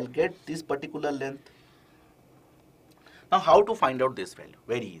 I'll get this particular length. Now, how to find out this value?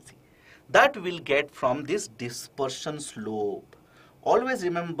 Very easy. That we'll get from this dispersion slope. Always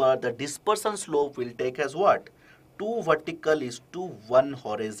remember the dispersion slope will take as what? 2 vertical is to 1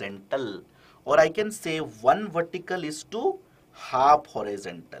 horizontal. Or I can say 1 vertical is to half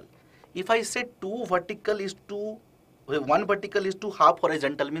horizontal. If I say 2 vertical is to 1 vertical is to half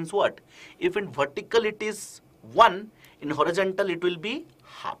horizontal means what? If in vertical it is 1, in horizontal it will be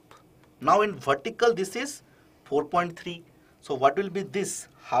half. Now in vertical this is 4.3. So what will be this?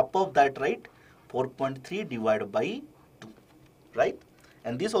 Half of that, right? 4.3 divided by 2, right?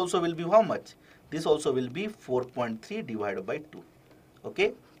 And this also will be how much? This also will be 4.3 divided by 2.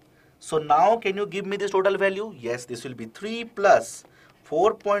 Okay? So now can you give me this total value? Yes, this will be 3 plus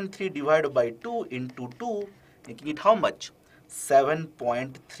 4.3 divided by 2 into 2, making it how much?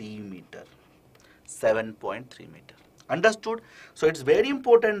 7.3 meter. 7.3 meter. Understood? So it's very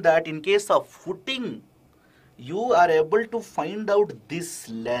important that in case of footing, you are able to find out this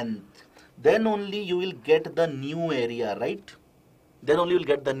length. Then only you will get the new area, right? Then only you will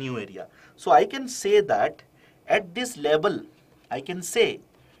get the new area. So I can say that at this level, I can say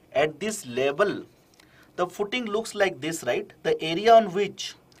at this level, the footing looks like this, right? The area on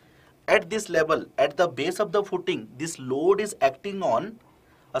which at this level, at the base of the footing, this load is acting on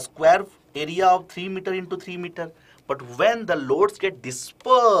a square area of 3 meter into 3 meter. But when the loads get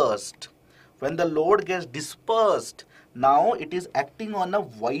dispersed, now it is acting on a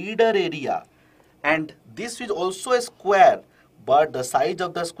wider area. And this is also a square, but the size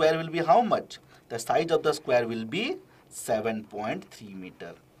of the square will be how much? The size of the square will be 7.3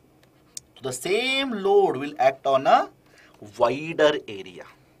 meter. So the same load will act on a wider area.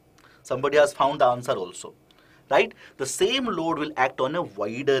 Somebody has found the answer also, right? The same load will act on a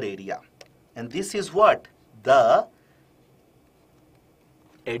wider area. And this is what? The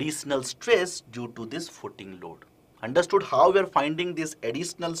additional stress due to this footing load. Understood how we are finding this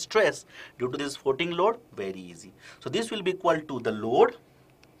additional stress due to this footing load? Very easy. So this will be equal to the load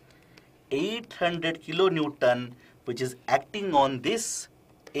 800 kilonewton, which is acting on this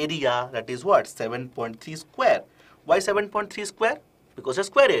area, that is what? 7.3 square. Why 7.3 square? Because a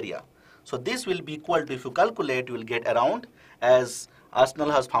square area. So this will be equal to, if you calculate, you will get around, as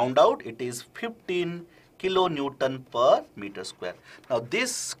Arsenal has found out, it is 15 kilonewton per meter square. Now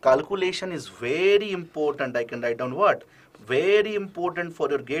this calculation is very important. I can write down what? Very important for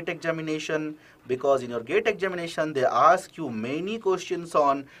your GATE examination, because in your GATE examination they ask you many questions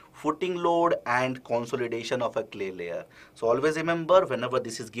on footing load and consolidation of a clay layer. So always remember, whenever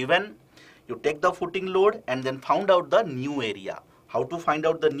this is given, you take the footing load and then found out the new area. How to find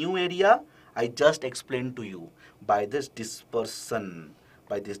out the new area? I just explained to you by this dispersion.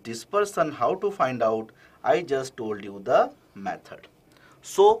 By this dispersion, how to find out? I just told you the method.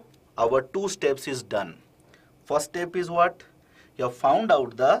 So our 2 steps is done. First step is what? You have found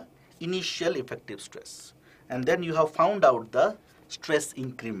out the initial effective stress, and then you have found out the stress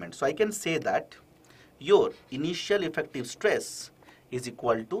increment. So I can say that your initial effective stress is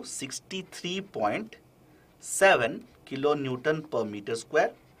equal to 63.7 kilonewton per meter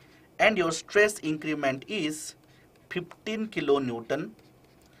square, and your stress increment is 15 kilonewton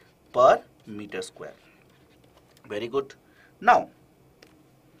per meter square. Very good. Now,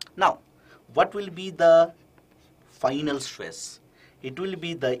 what will be the final stress? It will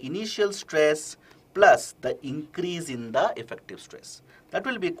be the initial stress plus the increase in the effective stress. That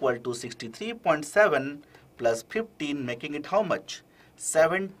will be equal to 63.7 plus 15, making it how much?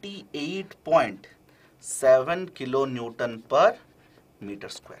 78.7 kilonewton per meter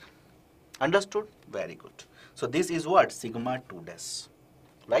square. Understood? Very good. So this is what? Sigma 2 dash.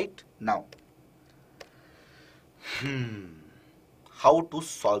 Right? Now, how to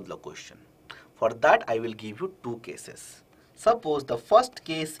solve the question? For that, I will give you two cases. Suppose the first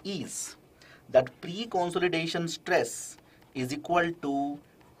case is that pre-consolidation stress is equal to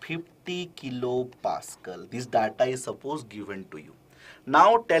 50 kilopascal. This data is suppose given to you.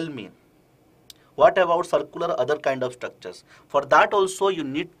 Now tell me, what about circular other kind of structures? For that also you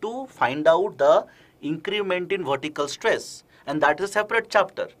need to find out the increment in vertical stress, and that is a separate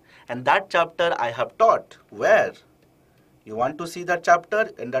chapter. And that chapter I have taught. Where? You want to see that chapter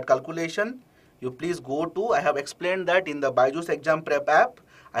in that calculation? You please go to, I have explained that in the BYJU'S Exam Prep app.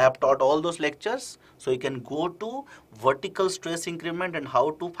 I have taught all those lectures. So you can go to vertical stress increment and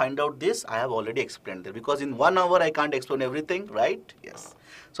how to find out this. I have already explained there, because in 1 hour I can't explain everything, right? Yes.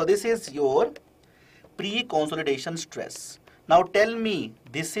 So this is your pre-consolidation stress. Now tell me,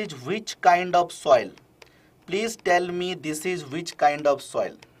 this is which kind of soil? Please tell me, this is which kind of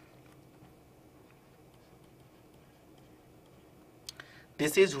soil?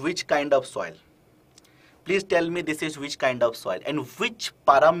 This is which kind of soil? Please tell me, this is which kind of soil, and which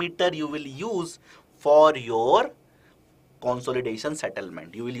parameter you will use for your consolidation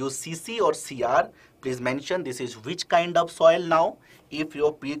settlement. You will use CC or CR. Please mention this is which kind of soil now. If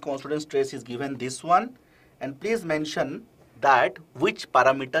your pre-consolidation stress is given this one, and please mention that which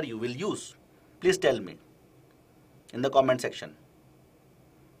parameter you will use. Please tell me in the comment section.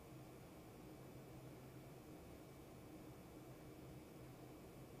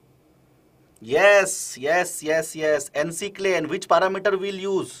 Yes, yes, yes, yes. NC clay. And which parameter we'll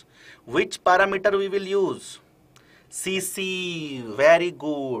use? Which parameter we will use? CC. Very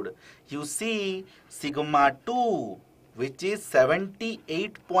good. You see, sigma 2, which is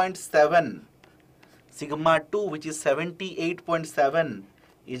 78.7. Sigma 2, which is 78.7,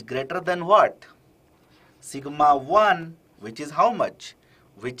 is greater than what? Sigma 1, which is how much?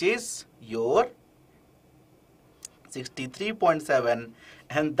 Which is your 63.7,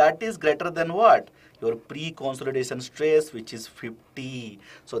 and that is greater than what? Your pre-consolidation stress, which is 50.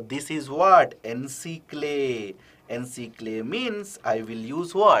 So this is what? NC clay. NC clay means I will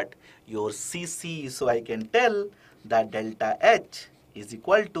use what? Your CC. So I can tell that delta H is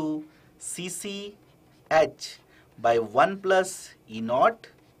equal to CC H by 1 plus E naught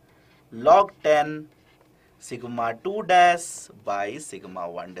log 10 sigma 2 dash by sigma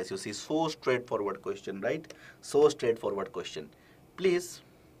 1 dash. You see, so straightforward question, right? So straightforward question. Please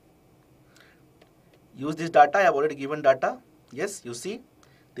use this data. I have already given data. Yes, you see,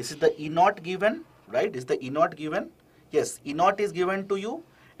 this is the E naught given, right? Is the E naught given? Yes, E naught is given to you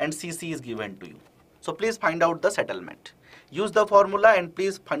and CC is given to you. So please find out the settlement. Use the formula and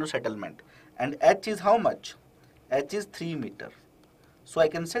please find out settlement. And H is how much? H is 3 meter. So I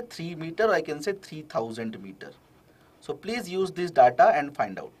can say 3 meter, I can say 3000 meter. So please use this data and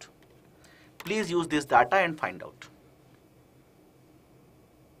find out. Please use this data and find out.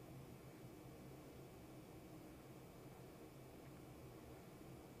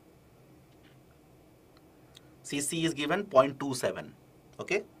 CC is given 0.27.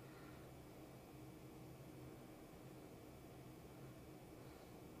 Okay.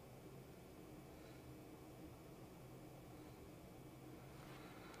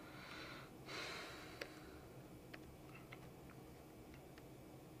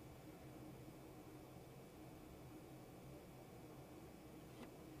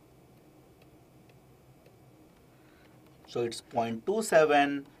 So it's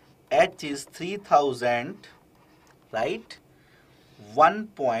 0.27, H is 3000, right?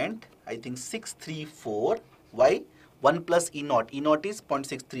 1.634. Why? 1 plus E naught. E naught is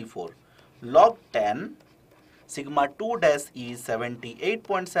 0.634. Log 10, sigma 2 dash is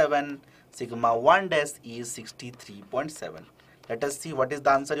 78.7, sigma 1 dash is 63.7. Let us see what is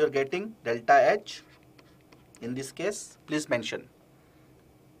the answer you are getting. Delta H in this case, please mention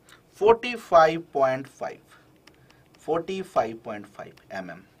 45.5. 45.5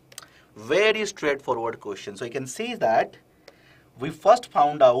 mm. Very straightforward question. So you can see that we first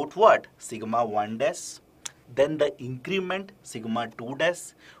found out what? Sigma 1 dash, then the increment sigma 2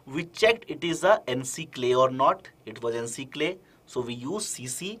 dash. We checked it is a NC clay or not. It was NC clay. So we used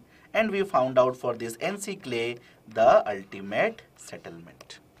CC and we found out for this NC clay the ultimate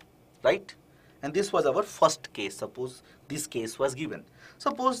settlement. Right? And this was our first case. Suppose this case was given.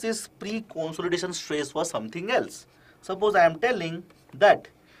 Suppose this pre-consolidation stress was something else. Suppose I am telling that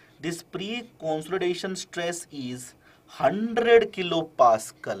this pre-consolidation stress is 100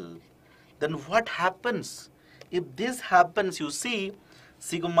 kilopascal. Then what happens? If this happens, you see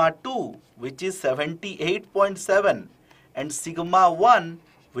sigma 2, which is 78.7, and sigma 1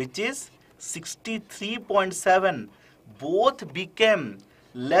 which is 63.7 both became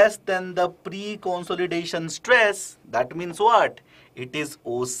less than the pre-consolidation stress. That means what? It is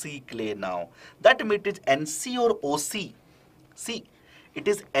OC clay now. That means it is NC or OC. See, it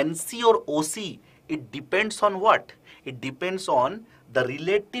is NC or OC. It depends on what? It depends on the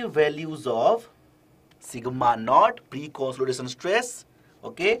relative values of sigma naught, pre-consolidation stress,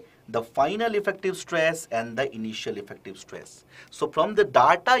 okay, the final effective stress and the initial effective stress. So from the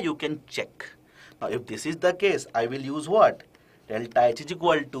data you can check. Now if this is the case, I will use what? Delta H is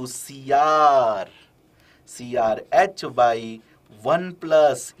equal to CRH by 1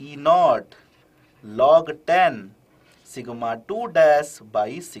 plus E naught log 10 sigma 2 dash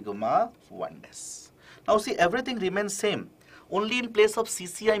by sigma 1 dash. Now see, everything remains same. Only in place of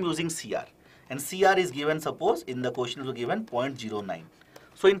CC I am using CR. And CR is given, suppose in the question was given 0.09.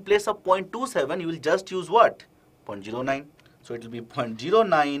 So in place of 0.27 you will just use what? 0.09. So it will be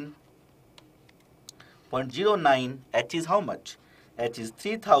 0.09. 0.09. H is how much? H is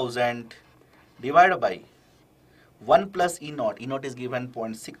 3000 divided by 1 plus E naught. E naught is given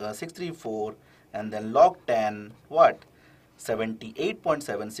 0.634 and then log 10 what?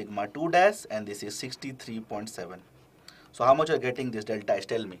 78.7 sigma 2 dash and this is 63.7. So how much you are getting this delta H?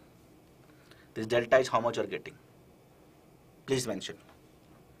 Tell me. This delta H, how much you are getting? Please mention.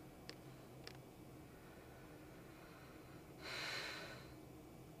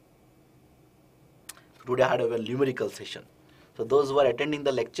 Today I had a numerical session. So those who are attending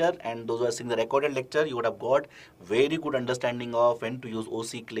the lecture and those who are seeing the recorded lecture, you would have got very good understanding of when to use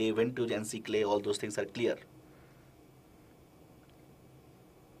OC clay, when to use NC clay, all those things are clear.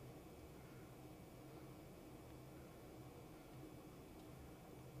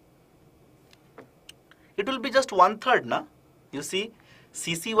 It will be just 1/3, na? You see,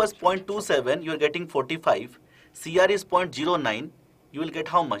 CC was 0.27, you are getting 45. CR is 0.09, you will get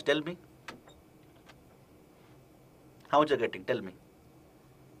how much? Tell me. How much you are getting? Tell me.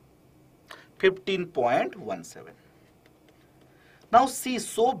 15.17. Now see,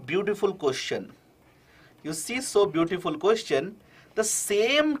 so beautiful question. You see, so beautiful question. The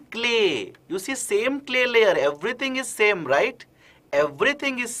same clay, you see, same clay layer, everything is same, right?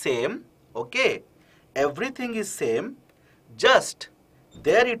 Everything is same, okay? Everything is same, just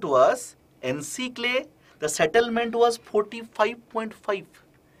there it was NC clay, the settlement was 45.5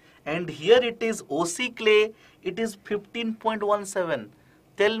 and here it is OC clay, it is 15.17.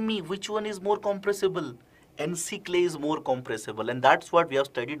 Tell me which one is more compressible? NC clay is more compressible, and that's what we have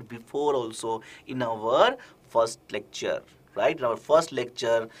studied before also in our first lecture. Right, in our first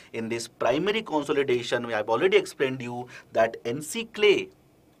lecture in this primary consolidation, we have already explained you that NC clay,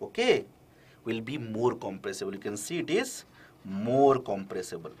 okay, will be more compressible. You can see it is more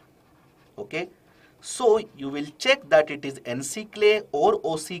compressible. Okay, so you will check that it is NC clay or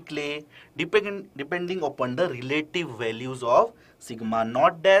OC clay depending upon the relative values of sigma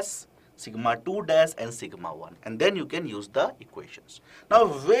naught dash, sigma 2 dash and sigma 1, and then you can use the equations. Now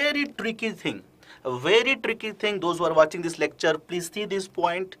very tricky thing. A very tricky thing, those who are watching this lecture, please see this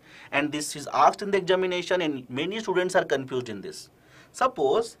point, and this is asked in the examination and many students are confused in this.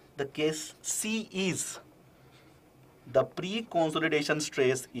 Suppose the case C is, the pre-consolidation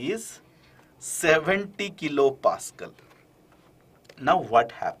stress is 70 kilopascal. Now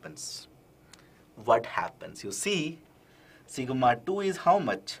what happens? What happens? You see, sigma 2 is how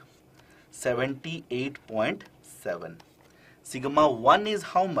much? 78.7. Sigma 1 is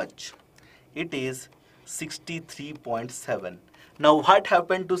how much? It is 63.7. Now what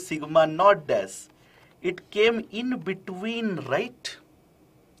happened to sigma naught dash? It came in between, right?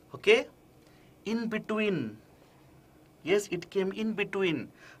 Okay, in between. Yes, it came in between.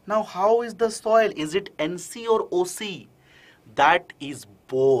 Now how is the soil? Is it NC or OC? That is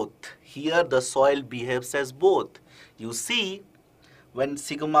both. Here the soil behaves as both. You see, when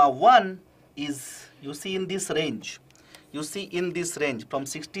sigma 1 is, you see in this range, you see in this range from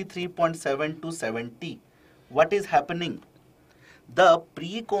 63.7 to 70, what is happening? The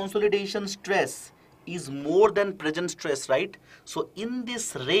pre-consolidation stress is more than present stress, right? So in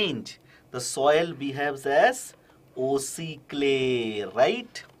this range, the soil behaves as OC clay,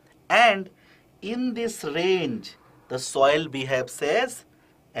 right? And in this range, the soil behaves as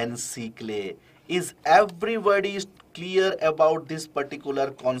NC clay. Is everybody clear about this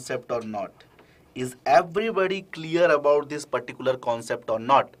particular concept or not? Is everybody clear about this particular concept or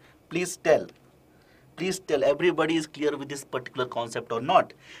not? Please tell. Please tell everybody is clear with this particular concept or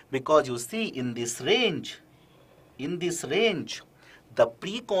not. Because you see in this range, the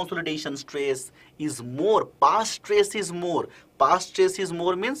pre-consolidation stress is more, past stress is more. Past stress is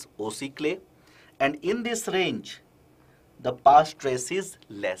more means OC clay. And in this range, the past stress is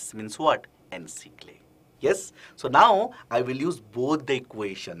less, means what? NC clay. Yes, so now I will use both the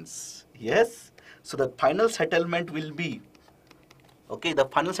equations. Yes, so the final settlement will be, okay, the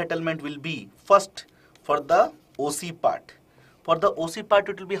final settlement will be first for the OC part. For the OC part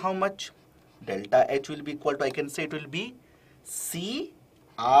it will be how much? Delta H will be equal to, I can say it will be CR,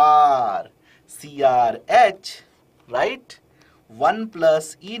 CRH, right? 1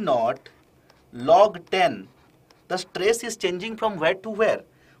 plus E naught log 10. The stress is changing from where to where?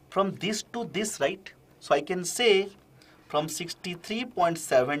 From this to this, right? So I can say from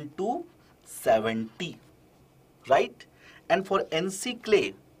 63.7 to 70, right? And for NC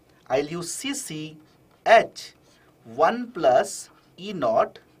clay, I'll use CC H 1 plus E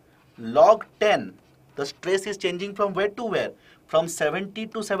naught log 10. The stress is changing from where to where? From 70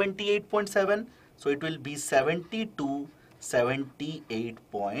 to 78.7. So it will be 70 to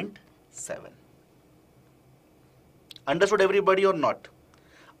 78.7. Understood everybody or not?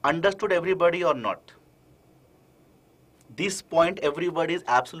 Understood everybody or not? This point everybody is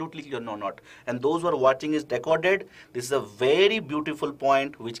absolutely clear or not? And those who are watching is recorded. This is a very beautiful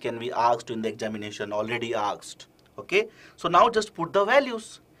point which can be asked in the examination, already asked. Okay, so now just put the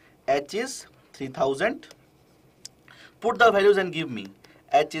values. H is 3000. Put the values and give me.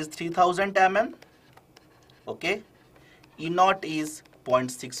 H is 3000 mm. Okay, E naught is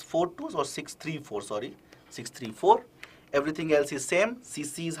 0.642 or 634, sorry, 634. Everything else is same.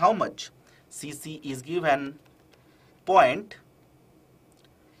 CC is how much? CC is given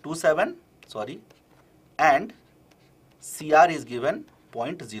 0.27, sorry, and CR is given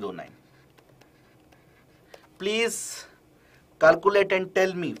 0.09. Please calculate and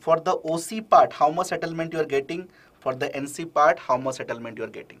tell me for the OC part how much settlement you are getting, for the NC part how much settlement you are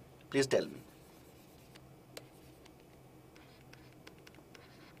getting. Please tell me.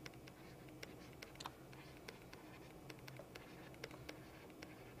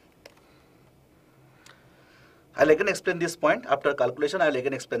 I'll again explain this point. After calculation, I'll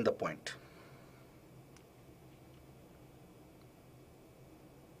again explain the point.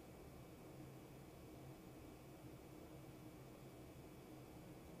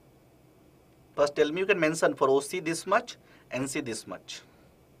 First tell me, you can mention for OC this much, NC this much.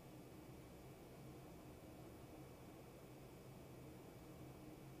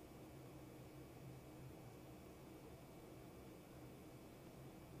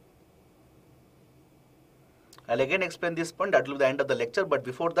 I'll again explain this point, that will be the end of the lecture, but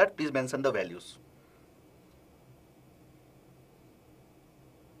before that, please mention the values.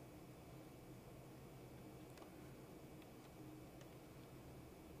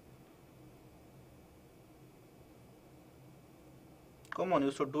 Come on,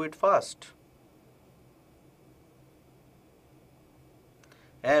 you should do it fast.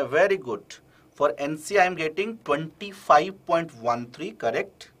 Very good. For NC, I am getting 25.13,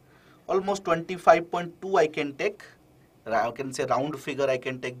 correct? Almost 25.2 I can take. I can say round figure I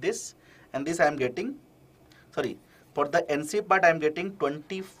can take this. And this I am getting, sorry, for the NC part I am getting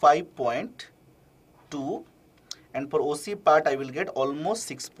 25.2. And for OC part I will get almost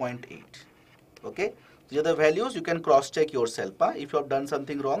 6.8. Okay. These are the values. You can cross check yourself. If you have done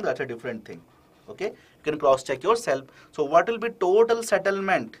something wrong, that's a different thing. Okay. You can cross check yourself. So what will be total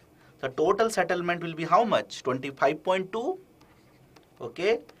settlement? The total settlement will be how much? 25.2.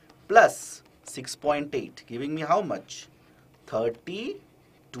 Okay. Plus 6.8, giving me how much?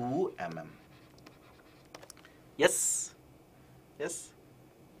 32 mm. Yes. Yes.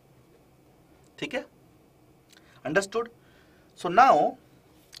 Okay. Understood? So now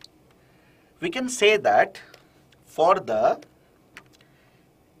we can say that for the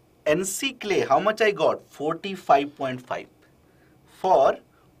NC clay, how much I got? 45.5. For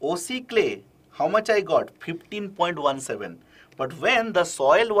OC clay, how much I got? 15.17. But when the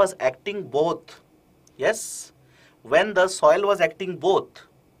soil was acting both, yes, when the soil was acting both,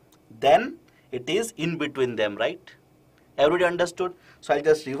 then it is in between them, right? Everybody understood? So I'll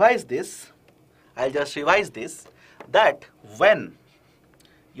just revise this. That when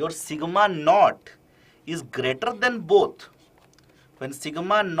your sigma naught is greater than both, when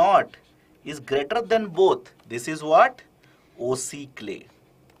sigma naught is greater than both, this is what? OC clay,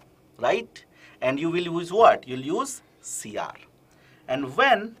 right? And you will use what? You'll use CR. And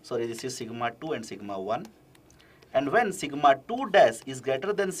when, sorry, this is sigma 2 and sigma 1. And when sigma 2 dash is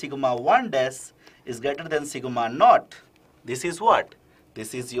greater than sigma 1 dash is greater than sigma naught, this is what?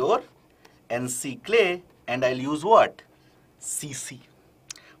 This is your NC clay, and I'll use what? CC.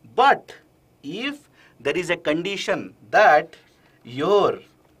 But if there is a condition that your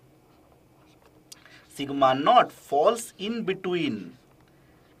sigma naught falls in between,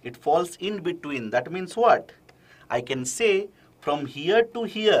 it falls in between, that means what? I can say from here to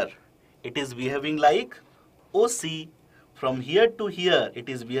here, it is behaving like OC. From here to here, it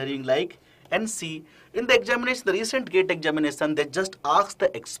is behaving like NC. In the examination, the recent GATE examination, they just asked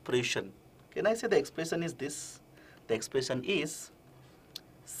the expression. Can I say the expression is this? The expression is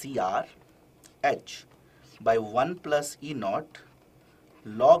CRH by 1 plus E naught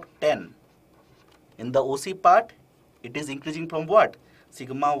log 10. In the OC part, it is increasing from what?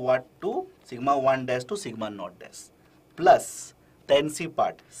 Sigma what to sigma 1 dash to sigma naught dash, plus the NC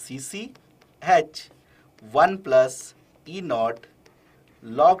part, CCH 1 plus E naught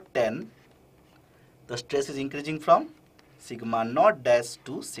log 10. The stress is increasing from sigma naught dash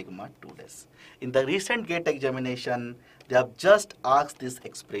to sigma 2 dash. In the recent GATE examination, they have just asked this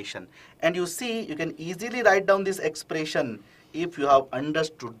expression. And you see, you can easily write down this expression if you have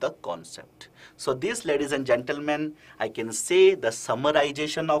understood the concept. So this, ladies and gentlemen, I can say the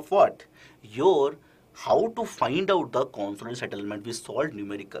summarization of what? Your how to find out the consolidated settlement. We solved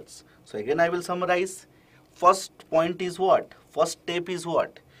numericals. So again, I will summarize. First point is what? First step is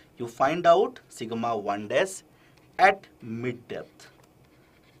what? You find out sigma 1 dash at mid depth.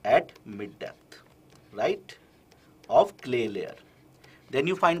 At mid depth, right? Of clay layer. Then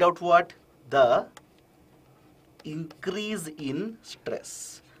you find out what? The increase in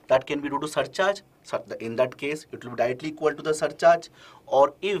stress. That can be due to surcharge. So in that case, it will be directly equal to the surcharge.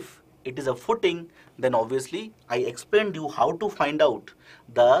 Or if it is a footing, then obviously I explained you how to find out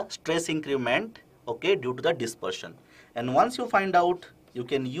the stress increment, okay, due to the dispersion. And once you find out, you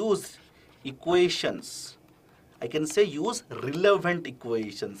can use equations. I can say use relevant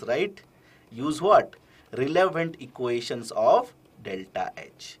equations, right? Use what? Relevant equations of delta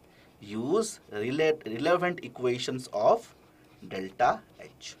H. Use relevant equations of delta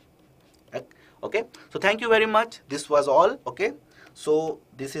H. Okay, so thank you very much. This was all. Okay, so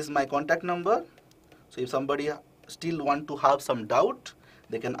this is my contact number. So if somebody still want to have some doubt,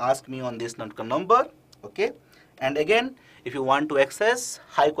 they can ask me on this number. Okay, and again, if you want to access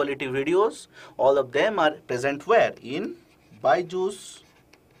high quality videos, all of them are present where? In BYJU'S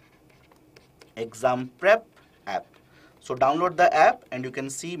Exam Prep app. So download the app and you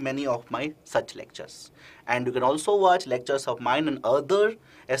can see many of my such lectures. And you can also watch lectures of mine and other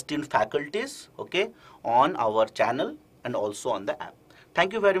esteemed faculties, okay, on our channel and also on the app.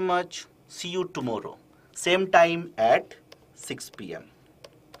 Thank you very much. See you tomorrow. Same time at 6 p.m.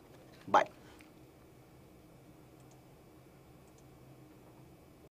 Bye.